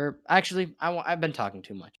 or actually, I've been talking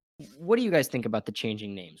too much. What do you guys think about the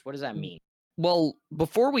changing names? What does that mean? Well,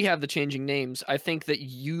 before we have the changing names, I think that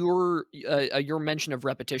your mention of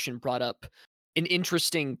repetition brought up an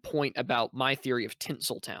interesting point about my theory of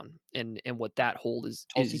Tinseltown and what that hold is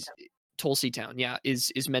Tulsi is Tulsi Town, yeah,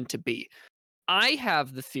 is meant to be. I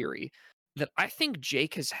have the theory that I think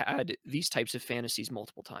Jake has had these types of fantasies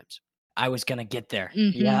multiple times. I was gonna get there.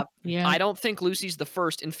 Mhm. Yep. Yeah. I don't think Lucy's the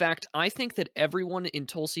first. In fact, I think that everyone in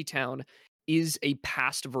Tulsi Town is a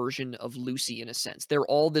past version of Lucy in a sense. They're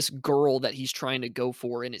all this girl that he's trying to go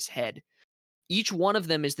for in his head. Each one of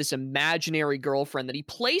them is this imaginary girlfriend that he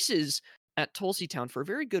places at Tulsi Town for a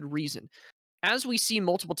very good reason. As we see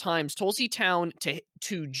multiple times, Tulsi Town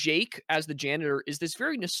to Jake as the janitor is this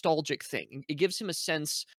very nostalgic thing. It gives him a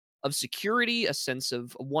sense of security, a sense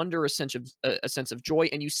of wonder, a sense of joy,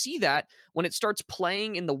 and you see that when it starts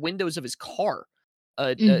playing in the windows of his car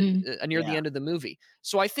Mhm. near the Yeah. end of the movie.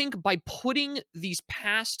 So I think by putting these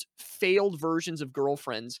past failed versions of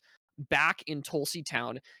girlfriends back in Tulsi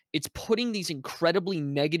Town, it's putting these incredibly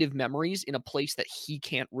negative memories in a place that he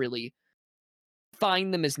can't really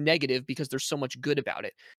define them as negative because there's so much good about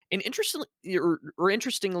it. And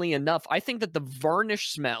interestingly enough, I think that the varnish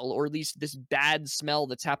smell, or at least this bad smell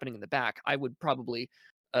that's happening in the back, I would probably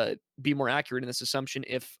be more accurate in this assumption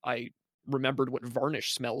if I remembered what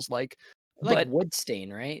varnish smells like. Like But wood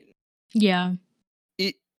stain, right? Yeah.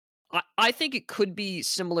 I think it could be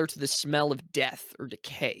similar to the smell of death or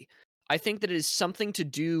decay. I think that it is something to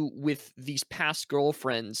do with these past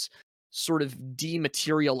girlfriends sort of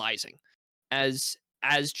dematerializing as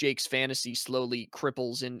Jake's fantasy slowly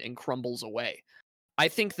cripples and crumbles away. I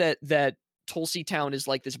think that Tulsi Town is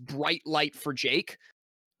like this bright light for Jake,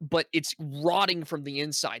 but it's rotting from the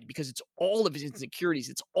inside because it's all of his insecurities,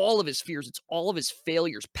 it's all of his fears, it's all of his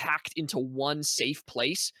failures packed into one safe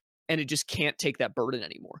place, and it just can't take that burden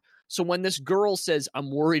anymore. So when this girl says, "I'm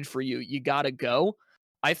worried for you, you gotta go,"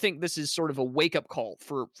 I think this is sort of a wake-up call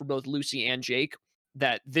for both Lucy and Jake,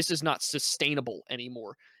 that this is not sustainable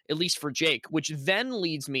anymore, at least for Jake, which then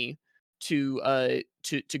leads me to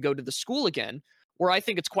go to the school again, where I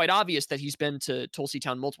think it's quite obvious that he's been to Tulsi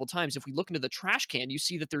Town multiple times. If we look into the trash can, you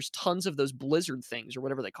see that there's tons of those blizzard things or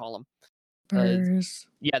whatever they call them. Burrs.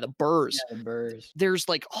 Yeah, the burrs. Yeah, the burrs. There's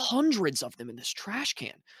like hundreds of them in this trash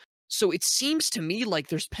can. So it seems to me like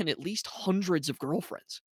there's been at least hundreds of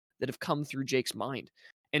girlfriends that have come through Jake's mind.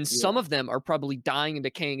 And some of them are probably dying and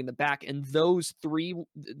decaying in the back. And those three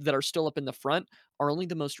that are still up in the front are only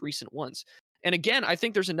the most recent ones. And again, I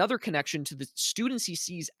think there's another connection to the students he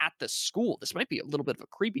sees at the school. This might be a little bit of a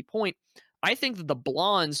creepy point. I think that the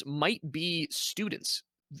blondes might be students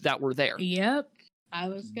that were there. Yep. I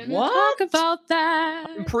was gonna What? talk about that.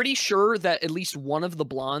 I'm pretty sure that at least one of the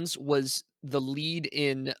blondes was the lead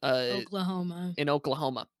in Oklahoma.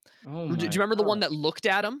 Oklahoma. Oh Do my you remember the one God. that looked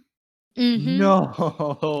at him? Mhm.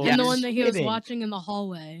 No. And the Yes. one that he was Kidding. watching in the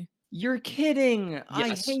hallway. You're kidding. I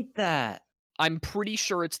Yes. hate that. I'm pretty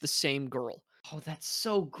sure it's the same girl. Oh, that's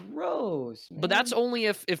so gross. But that's man. only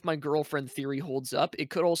if my girlfriend theory holds up. It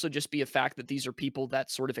could also just be a fact that these are people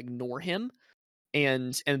that sort of ignore him,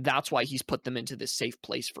 and that's why he's put them into this safe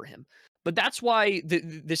place for him. But that's why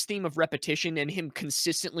this theme of repetition and him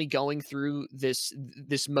consistently going through this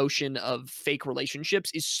motion of fake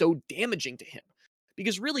relationships is so damaging to him.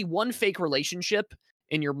 Because really, one fake relationship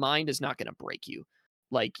in your mind is not going to break you.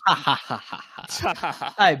 Like, Ha ha ha ha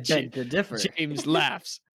ha. I beg to differ. James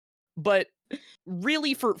laughs. But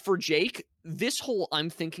really, for Jake, this whole I'm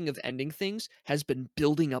thinking of ending things has been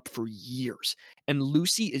building up for years, and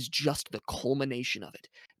Lucy is just the culmination of it.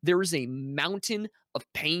 There is a mountain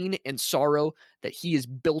of pain and sorrow that he is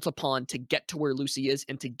built upon to get to where Lucy is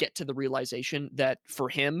and to get to the realization that for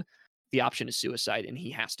him, the option is suicide and he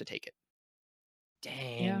has to take it.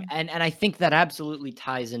 Dang. Yeah. And I think that absolutely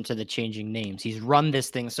ties into the changing names. He's run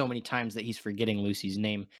this thing so many times that he's forgetting Lucy's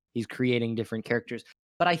name. He's creating different characters.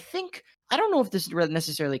 But I think, I don't know if this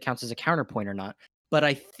necessarily counts as a counterpoint or not, but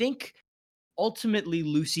I think ultimately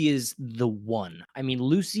Lucy is the one. I mean,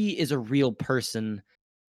 Lucy is a real person.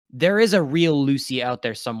 There is a real Lucy out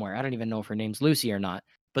there somewhere. I don't even know if her name's Lucy or not,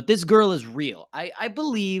 but this girl is real. I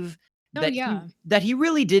believe Oh, that yeah. that he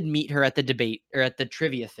really did meet her at the debate or at the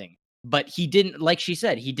trivia thing. But he didn't, like she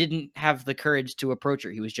said, he didn't have the courage to approach her.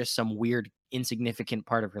 He was just some weird, insignificant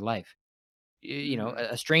part of her life. You know,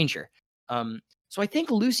 a stranger. So I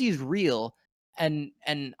think Lucy is real, and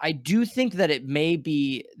I do think that it may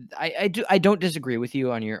be. I don't disagree with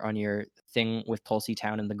you on your thing with Tulsi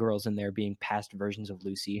Town and the girls in there being past versions of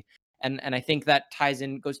Lucy, and I think that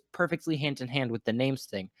goes perfectly hand in hand with the names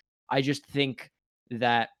thing. I just think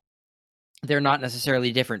that they're not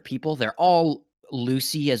necessarily different people. They're all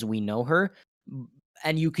Lucy as we know her.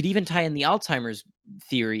 And you could even tie in the Alzheimer's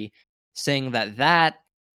theory, saying that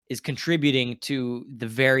is contributing to the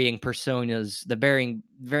varying personas, the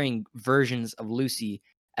varying versions of Lucy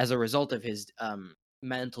as a result of his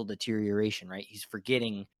mental deterioration, right? He's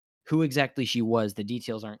forgetting who exactly she was. The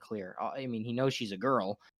details aren't clear. I mean, he knows she's a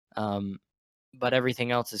girl, but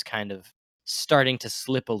everything else is kind of starting to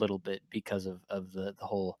slip a little bit because of the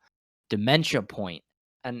whole dementia point.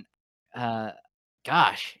 And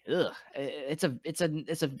gosh, it's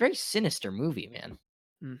a very sinister movie, man.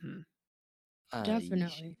 Mm-hmm.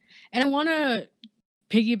 Definitely. And I want to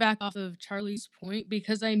piggyback off of Charlie's point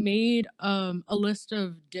because I made a list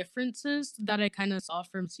of differences that I kind of saw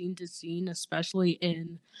from scene to scene, especially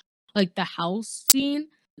in like the house scene.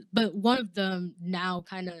 But one of them now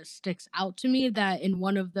kind of sticks out to me that in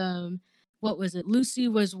one of them, what was it? Lucy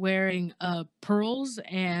was wearing pearls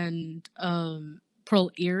and pearl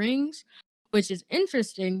earrings, which is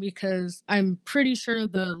interesting because I'm pretty sure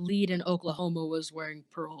the lead in Oklahoma was wearing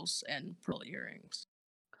pearls and pearl earrings.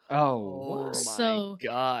 Oh, Oh what? my So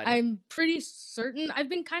god. I'm pretty certain I've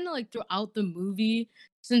been kind of like throughout the movie,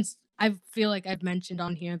 since I feel like I've mentioned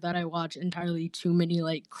on here that I watch entirely too many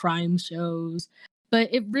like crime shows, but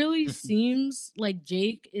it really seems like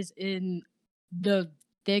Jake is in the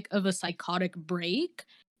thick of a psychotic break,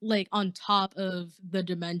 like on top of the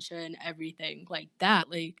dementia and everything like that,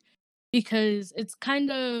 like because it's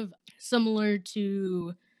kind of similar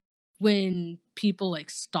to when people like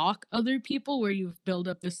stalk other people where you've built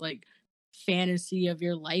up this like fantasy of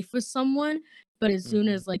your life with someone, but as soon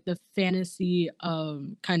Mhm. as like the fantasy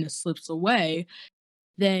kind of slips away,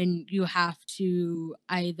 then you have to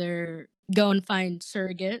either go and find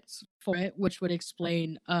surrogates for it, which would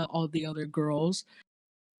explain all the other girls,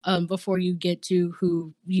 before you get to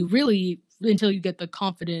who you really, until you get the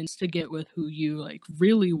confidence to get with who you like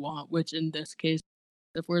really want, which in this case,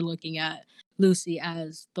 if we're looking at Lucy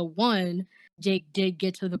as the one, Jake did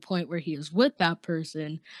get to the point where he is with that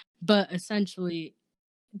person, but essentially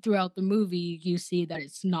throughout the movie you see that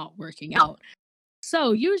it's not working out.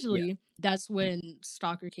 So Yeah. usually that's when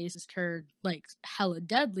stalker cases turn like hella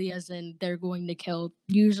deadly, as in they're going to kill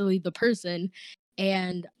usually the person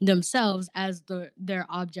and themselves, as their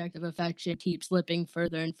object of affection keeps slipping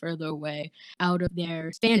further and further away out of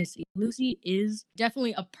their fantasy. Lucy is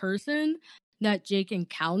definitely a person that Jake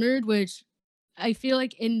encountered, which I feel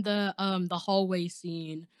like in the hallway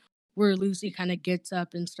scene where Lucy kind of gets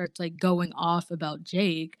up and starts like going off about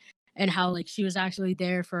Jake, and how like she was actually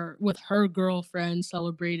there for with her girlfriend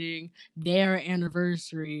celebrating their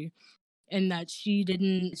anniversary, and that she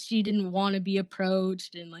didn't want to be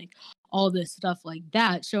approached and like all this stuff like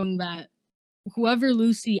that, showing that whoever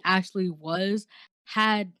Lucy actually was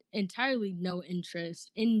had entirely no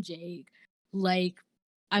interest in Jake, like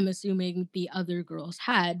I'm assuming the other girls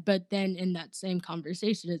had. But then in that same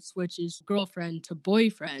conversation, it switches girlfriend to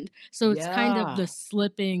boyfriend. So it's kind of Yeah. the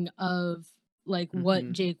slipping of like what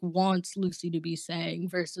Mhm. Jake wants Lucy to be saying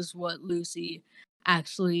versus what Lucy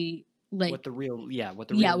actually What like, the real what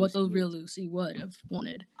the yeah, real what Lucy the real is. Lucy would have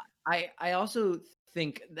wanted. I also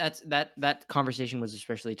think that conversation was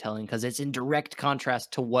especially telling because it's in direct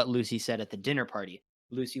contrast to what Lucy said at the dinner party.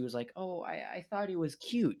 Lucy was like, "Oh, I thought he was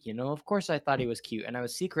cute, you know. Of course, I thought he was cute, and I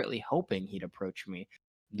was secretly hoping he'd approach me."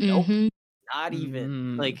 Nope, Mm-hmm. not even.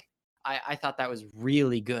 Mm. Like, I thought that was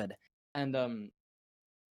really good. And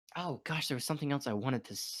oh gosh, there was something else I wanted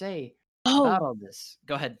to say about Oh, all this.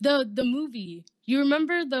 Go ahead. the movie. You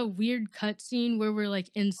remember the weird cutscene where we're like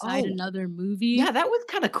inside Oh, another yeah, movie? that was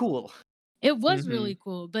kind of cool. It was Mhm. really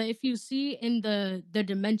cool, but if you see in the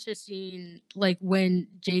dementia scene, like when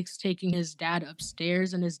Jake's taking his dad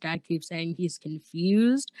upstairs and his dad keeps saying he's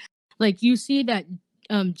confused, like you see that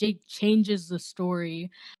Jake changes the story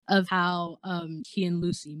of how he and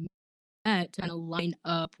Lucy met to kind of line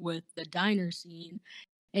up with the diner scene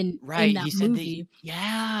and in Right? He that said that. movie.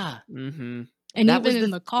 Yeah, Mhm. And that even was in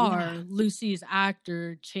the the yeah. car, Lucy's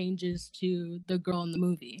actor changes to the girl in the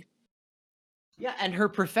movie. Yeah, and her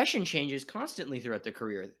profession changes constantly throughout the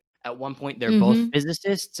career. At one point, they're both Mhm.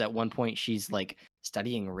 physicists. At one point, she's like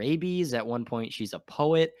studying rabies. At one point, she's a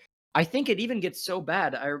poet. I think it even gets so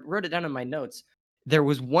bad. I wrote it down in my notes. There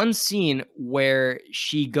was one scene where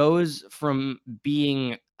she goes from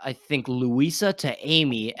being, I think, Louisa to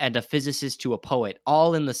Amy and a physicist to a poet,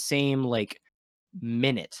 all in the same like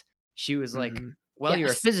minute. She was like, Mhm. "Well, you're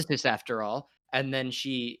a Yes. physicist after all." And then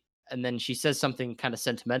she says something kind of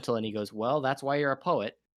sentimental and he goes, "Well, that's why you're a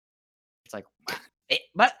poet." It's like, wow.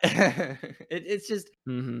 But it's just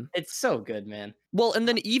Mhm. it's so good, man. Well, and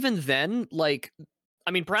then even then, like,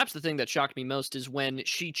 I mean, perhaps the thing that shocked me most is when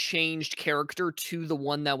she changed character to the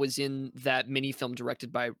one that was in that mini film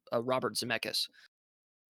directed by Robert Zemeckis.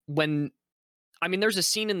 When I mean, there's a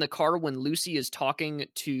scene in the car when Lucy is talking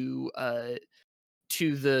to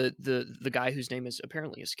the guy whose name has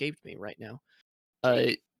apparently escaped me right now. Uh,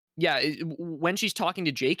 Jake. yeah, when she's talking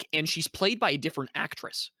to Jake, and she's played by a different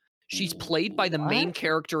actress. She's played by the main What?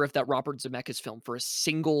 character of that Robert Zemeckis film for a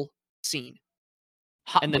single scene,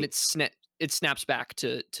 and then Wait, it snaps back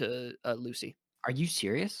to Lucy. are you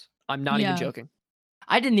serious? I'm not even Yeah. joking.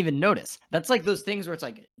 I didn't even notice. That's like those things where it's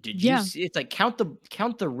like, did you Yeah. see? It's like count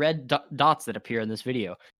the red dots that appear in this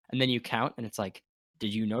video, and then you count, and it's like,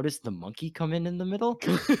 did you notice the monkey come in the middle?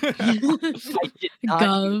 I did not.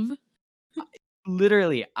 Gov.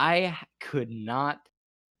 Literally, could not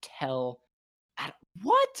tell at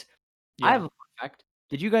what? I have Yeah, a fun fact.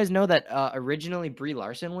 Did you guys know that, originally Brie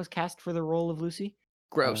Larson was cast for the role of Lucy? Uh,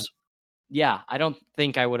 gross. yeah, I don't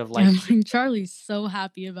think I would have I'm liked Brie. like, Charlie's so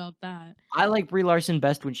happy about that. I like Brie Larson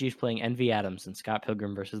best when she's playing Envy Adams in Scott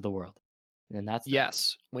Pilgrim versus the World, and that's that.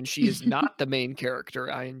 Yes, when she is not the main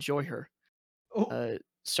character, I enjoy her. Oh, Uh,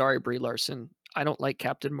 Sorry, Brie Larson. I don't like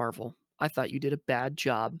Captain Marvel. I thought you did a bad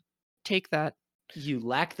job. Take that. You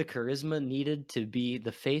lack the charisma needed to be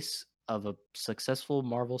the face of a successful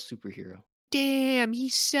Marvel superhero. Damn, he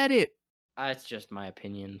said it. That's just my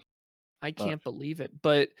opinion. I But- can't believe it.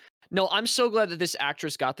 But no, I'm so glad that this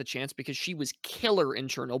actress got the chance because she was killer in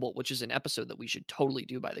Chernobyl, which is an episode that we should totally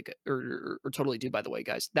do by the way,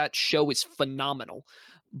 guys. That show is phenomenal.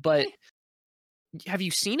 But have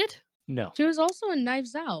you seen it? No. She was also in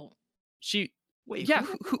Knives Out. She Wait, yeah,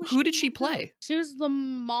 who did she play? She was the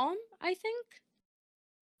mom, I think.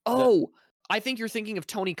 Oh, I think you're thinking of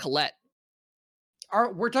Toni Collette.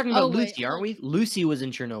 We're talking about Oh, wait, Lucy, aren't we? Lucy was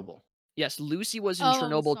in Chernobyl. Yes, Lucy was in Oh,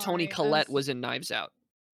 Chernobyl. Toni sorry, I Collette was- was in Knives Out.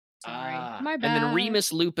 Sorry, Ah, my And bad. then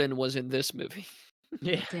Remus Lupin was in this movie.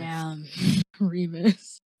 Yeah. Damn,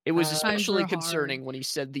 Remus. It was Times especially were concerning hard. when he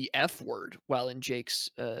said the F word while in Jake's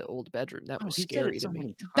old bedroom. That Oh, was he said scary it to so me.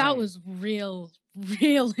 many times. That was real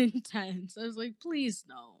intense. I was like, please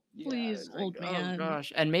no, Yeah, please, it's like, old oh man.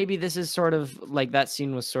 gosh. And maybe this is sort of like that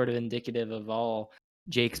scene was sort of indicative of all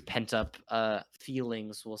Jake's pent up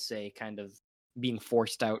feelings, we'll say, kind of being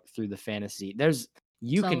forced out through the fantasy.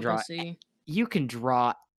 You can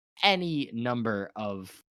draw any number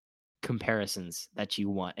of comparisons that you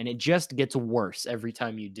want, and it just gets worse every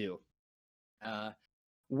time you do.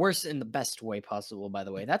 Worse in the best way possible, by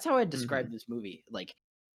the way. That's how I describe this movie. Like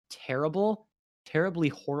terrible, terribly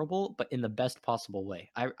horrible, but in the best possible way.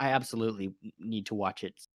 I absolutely need to watch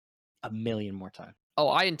it a million more times. Oh,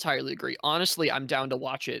 I entirely agree. Honestly, I'm down to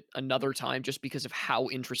watch it another time just because of how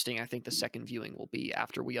interesting I think the second viewing will be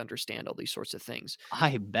after we understand all these sorts of things.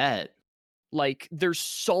 I bet. Like there's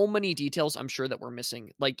so many details I'm sure that we're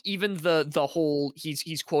missing. Like even the whole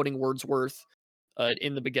he's quoting Wordsworth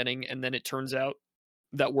in the beginning, and then it turns out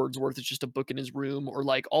that Wordsworth is just a book in his room, or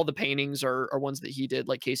like all the paintings are ones that he did,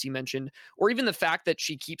 like Casey mentioned, or even the fact that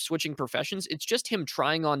she keeps switching professions. It's just him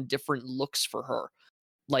trying on different looks for her,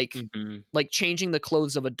 like changing the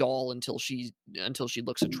clothes of a doll until she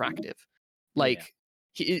looks attractive. Like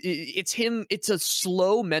it's him. It's a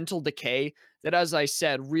slow mental decay that, as I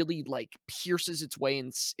said, really like pierces its way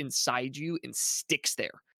inside you and sticks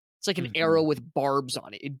there. It's like an arrow with barbs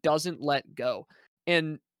on it. It doesn't let go.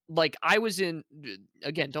 And like I was in,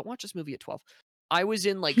 again, don't watch this movie at 12. I was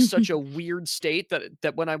in like such a weird state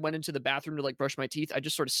that when I went into the bathroom to like brush my teeth, I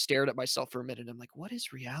just sort of stared at myself for a minute. I'm like, what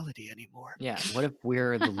is reality anymore? Yeah. What if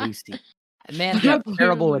we're the Lucy? Man, What how if we're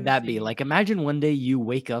terrible would that be? Lucy? Like, imagine one day you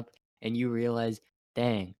wake up and you realize,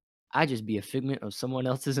 dang, I just be a figment of someone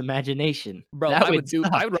else's imagination. Bro, That I would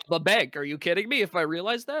suck. rob a bank. Are you kidding me? If I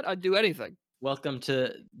realized that, I'd do anything. Welcome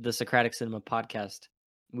to the Socratic Cinema podcast.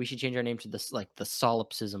 We should change our name to the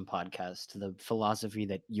Solipsism podcast, to the philosophy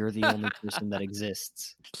that you're the only person that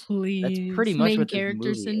exists. Please. pretty much Main what this character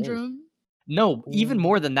movie is. syndrome. No, even Ooh.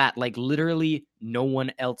 more than that. Like literally, no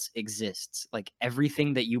one else exists. Like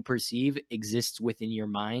everything that you perceive exists within your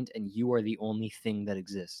mind, and you are the only thing that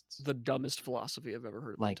exists. The dumbest philosophy I've ever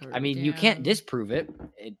heard. in my Like, entire I mean, life. you can't Damn. disprove it.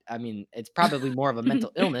 I mean, it's probably more of a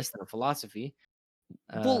mental illness than a philosophy.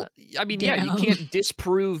 Well, I mean, yeah, you Damn. can't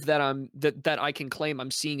disprove that that I can claim I'm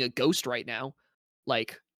seeing a ghost right now.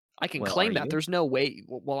 Like, I can Well, claim are that. you? There's no way.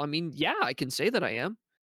 Well, I mean, yeah, I can say that I am.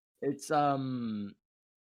 It's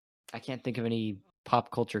I can't think of any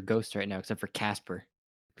pop culture ghost right now except for Casper.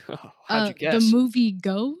 How'd you The guess? movie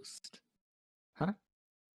Ghost. Huh?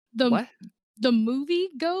 What? The movie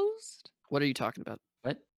Ghost What are you talking about?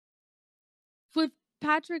 What? with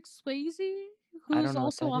Patrick Swayze, I don't who's know what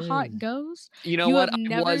also that a hot is. ghost. You know You what? have I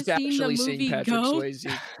never was seen the actually seeing movie Patrick Ghost?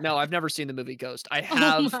 Swayze. No, I've never seen the movie Ghost. I Oh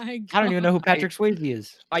have. my god! I don't even know who Patrick Swayze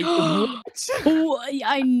is. I what?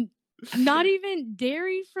 I not even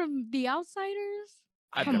Derry from The Outsiders.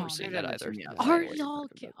 I've Come never on. seen I've that never either. seen The I don't know Are what you're y'all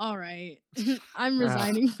talking about. all right? I'm Ah.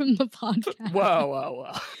 resigning from the podcast.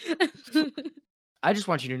 Whoa. I just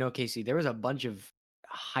want you to know, Casey, there was a bunch of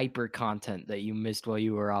hyper content that you missed while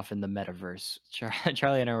you were off in the metaverse.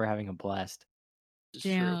 Charlie and I were having a blast. It's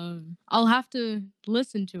true. Damn, I'll have to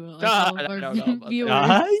listen to it. Like Ah, all of I our don't know about that.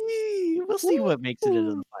 viewers. We'll see what makes it into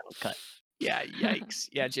the final cut. Yeah, yikes.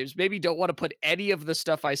 Yeah, James, maybe don't want to put any of the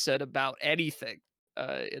stuff I said about anything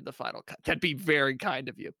in the final cut. That'd be very kind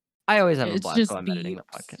of you. I always have a It's blast just while I'm editing the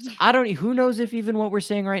beeps. podcast. I don't. Who knows if even what we're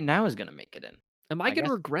saying right now is gonna make it in? Am I, I going to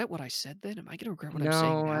guess- regret what I said then? Am I going to regret what I'm saying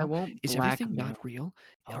No, I now? won't. Is everything blackmail. not real?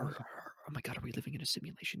 Oh, Or, God. oh my god, are we living in a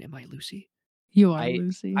simulation? Am I Lucy? You are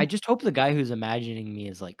Lucy. I just hope the guy who's imagining me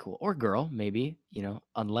is like cool, or girl, maybe. You know,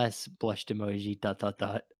 unless blushed emoji ...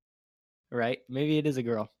 Right? Maybe it is a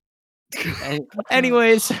girl.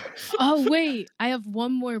 Anyways, Oh wait, I have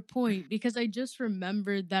one more point because I just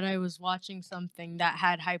remembered that I was watching something that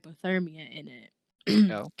had hypothermia in it.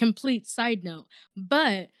 No. complete side note,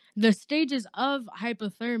 but the stages of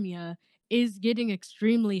hypothermia is getting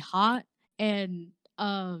extremely hot and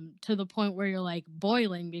to the point where you're like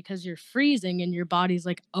boiling because you're freezing and your body's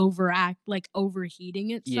like overheating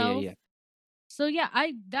Yeah, itself. yeah. So yeah,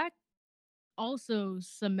 I that also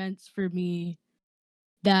cements for me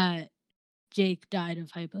that Jake died of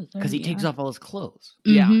hypothermia. Because he takes off all his clothes.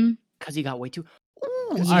 Yeah. Mhm. Because he got way too. Ooh,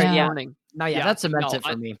 'Cause all right, he's yeah. burning. No, yeah, Yeah, that cements no, it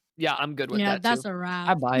for me. Yeah, I'm good with Yeah, that that's too. a I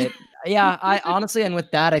wrap. buy it. Yeah, I honestly, and with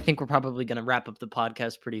that, I think we're probably gonna wrap up the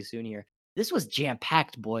podcast pretty soon here. This was jam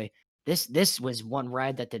packed, boy. This was one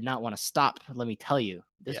ride that did not want to stop. Let me tell you,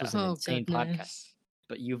 this Yeah. was an Oh insane podcast. goodness.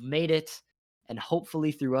 But you've made it, and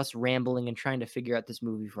hopefully, through us rambling and trying to figure out this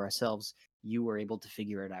movie for ourselves, you were able to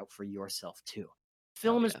figure it out for yourself too.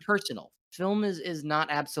 Film is yeah. personal. Film is not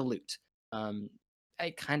absolute.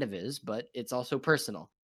 It kind of is, but it's also personal.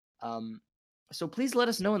 So please let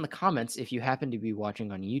us know in the comments if you happen to be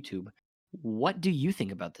watching on YouTube. What do you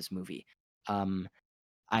think about this movie?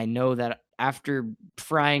 I know that after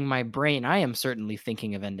frying my brain, I am certainly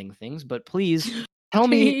thinking of ending things, but please tell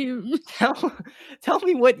me Same. tell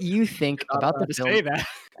me what you think Not about allowed the to film. say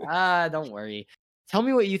that. Don't worry. Tell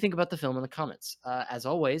me what you think about the film in the comments. As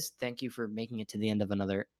always, thank you for making it to the end of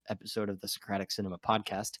another episode of the Socratic Cinema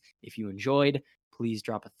podcast. If you enjoyed, please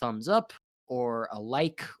drop a thumbs up or a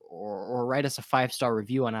like or write us a 5-star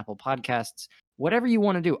review on Apple Podcasts. Whatever you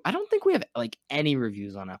want to do. I don't think we have like any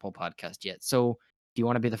reviews on Apple Podcast yet. So do you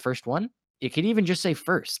want to be the first one? You could even just say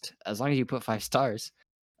first, as long as you put 5 stars.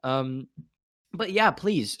 But yeah,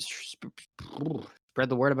 please spread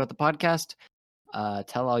the word about the podcast.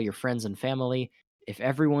 Tell all your friends and family. If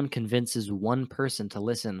everyone convinces one person to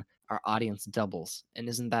listen, our audience doubles. And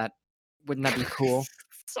wouldn't that be cool?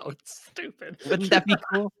 So stupid. Wouldn't that be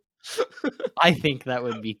cool? I think that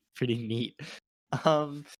would be pretty neat.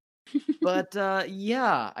 But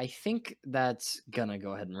yeah, I think that's gonna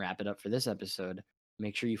go ahead and wrap it up for this episode.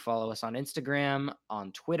 Make sure you follow us on Instagram,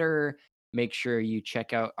 on Twitter. Make sure you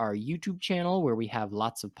check out our YouTube channel where we have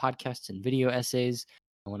lots of podcasts and video essays.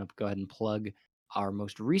 I want to go ahead and plug our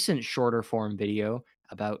most recent shorter form video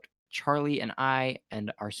about Charlie and I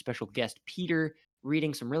and our special guest Peter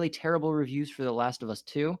reading some really terrible reviews for The Last of Us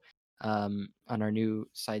 2 on our new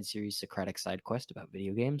side series Socratic Side Quest about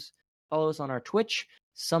video games. Follow us on our Twitch.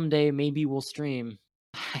 Someday maybe we'll stream.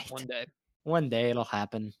 One day. One day it'll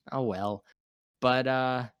happen. Oh well.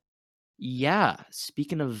 But yeah,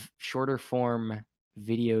 speaking of shorter form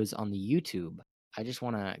videos on the YouTube, I just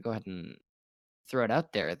want to go ahead and throw it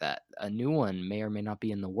out there that a new one may or may not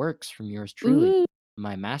be in the works from yours truly, Ooh.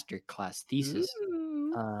 my masterclass thesis.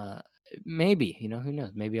 Ooh. Maybe, who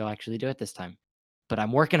knows? Maybe I'll actually do it this time. But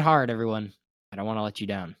I'm working hard, everyone. I don't want to let you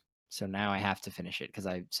down. So now I have to finish it because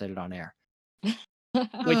I said it on air. Wait,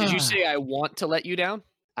 did you say I want to let you down?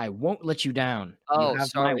 I won't let you down. Oh, you have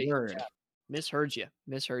sorry. my word. Yeah. Misheard you.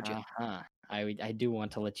 Uh-huh. I do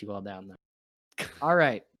want to let you all down though. All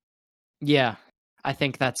right. Yeah, I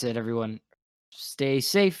think that's it, everyone. Stay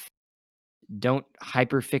safe. Don't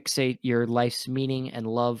hyperfixate your life's meaning and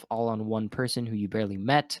love all on one person who you barely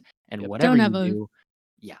met. And Yep. whatever Don't you have a do,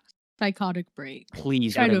 psychotic break.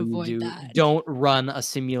 please, Try to whatever you avoid do, that. don't run a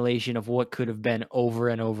simulation of what could have been over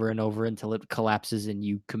and over and over until it collapses and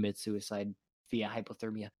you commit suicide via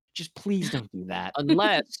hypothermia. Just please don't do that.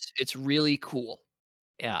 Unless it's really cool.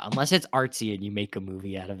 Yeah, unless it's artsy and you make a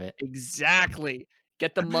movie out of it. Exactly.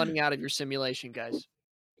 Get the money out of your simulation, guys.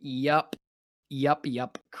 Yup.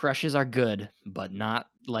 Crushes are good, but not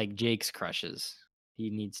like Jake's crushes. He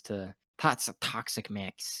needs to. That's a toxic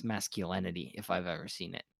masculinity, if I've ever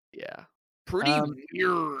seen it. Yeah. Pretty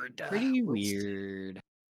weird. Pretty weird.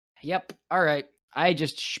 Yep. All right. I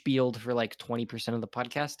just spieled for like 20% of the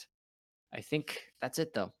podcast. I think that's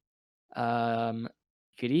it, though.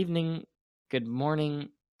 Good evening. Good morning.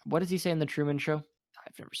 What does he say in the Truman Show?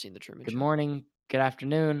 I've never seen the Truman Good Show. morning. Good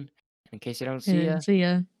afternoon. In case I don't see you, See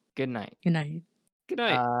ya. good night. Good night. Good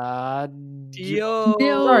night. Dio.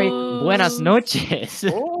 Dio. Sorry. Buenas noches.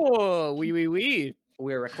 Oh, oui.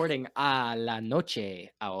 We're recording a la noche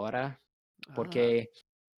ahora porque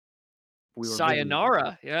we were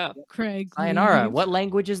Sayonara. Yeah. Craig. Sayonara. leave. What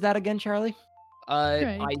language is that again, Charlie?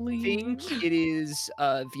 I leave. think it is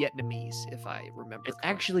Vietnamese, if I remember. It's correctly.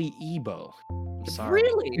 actually Igbo. I'm sorry.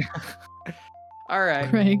 Really? All right.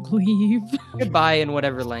 Craig, leave. Goodbye in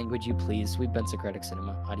whatever language you please. We've been Socratic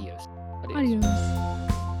Cinema. Adios. Adios.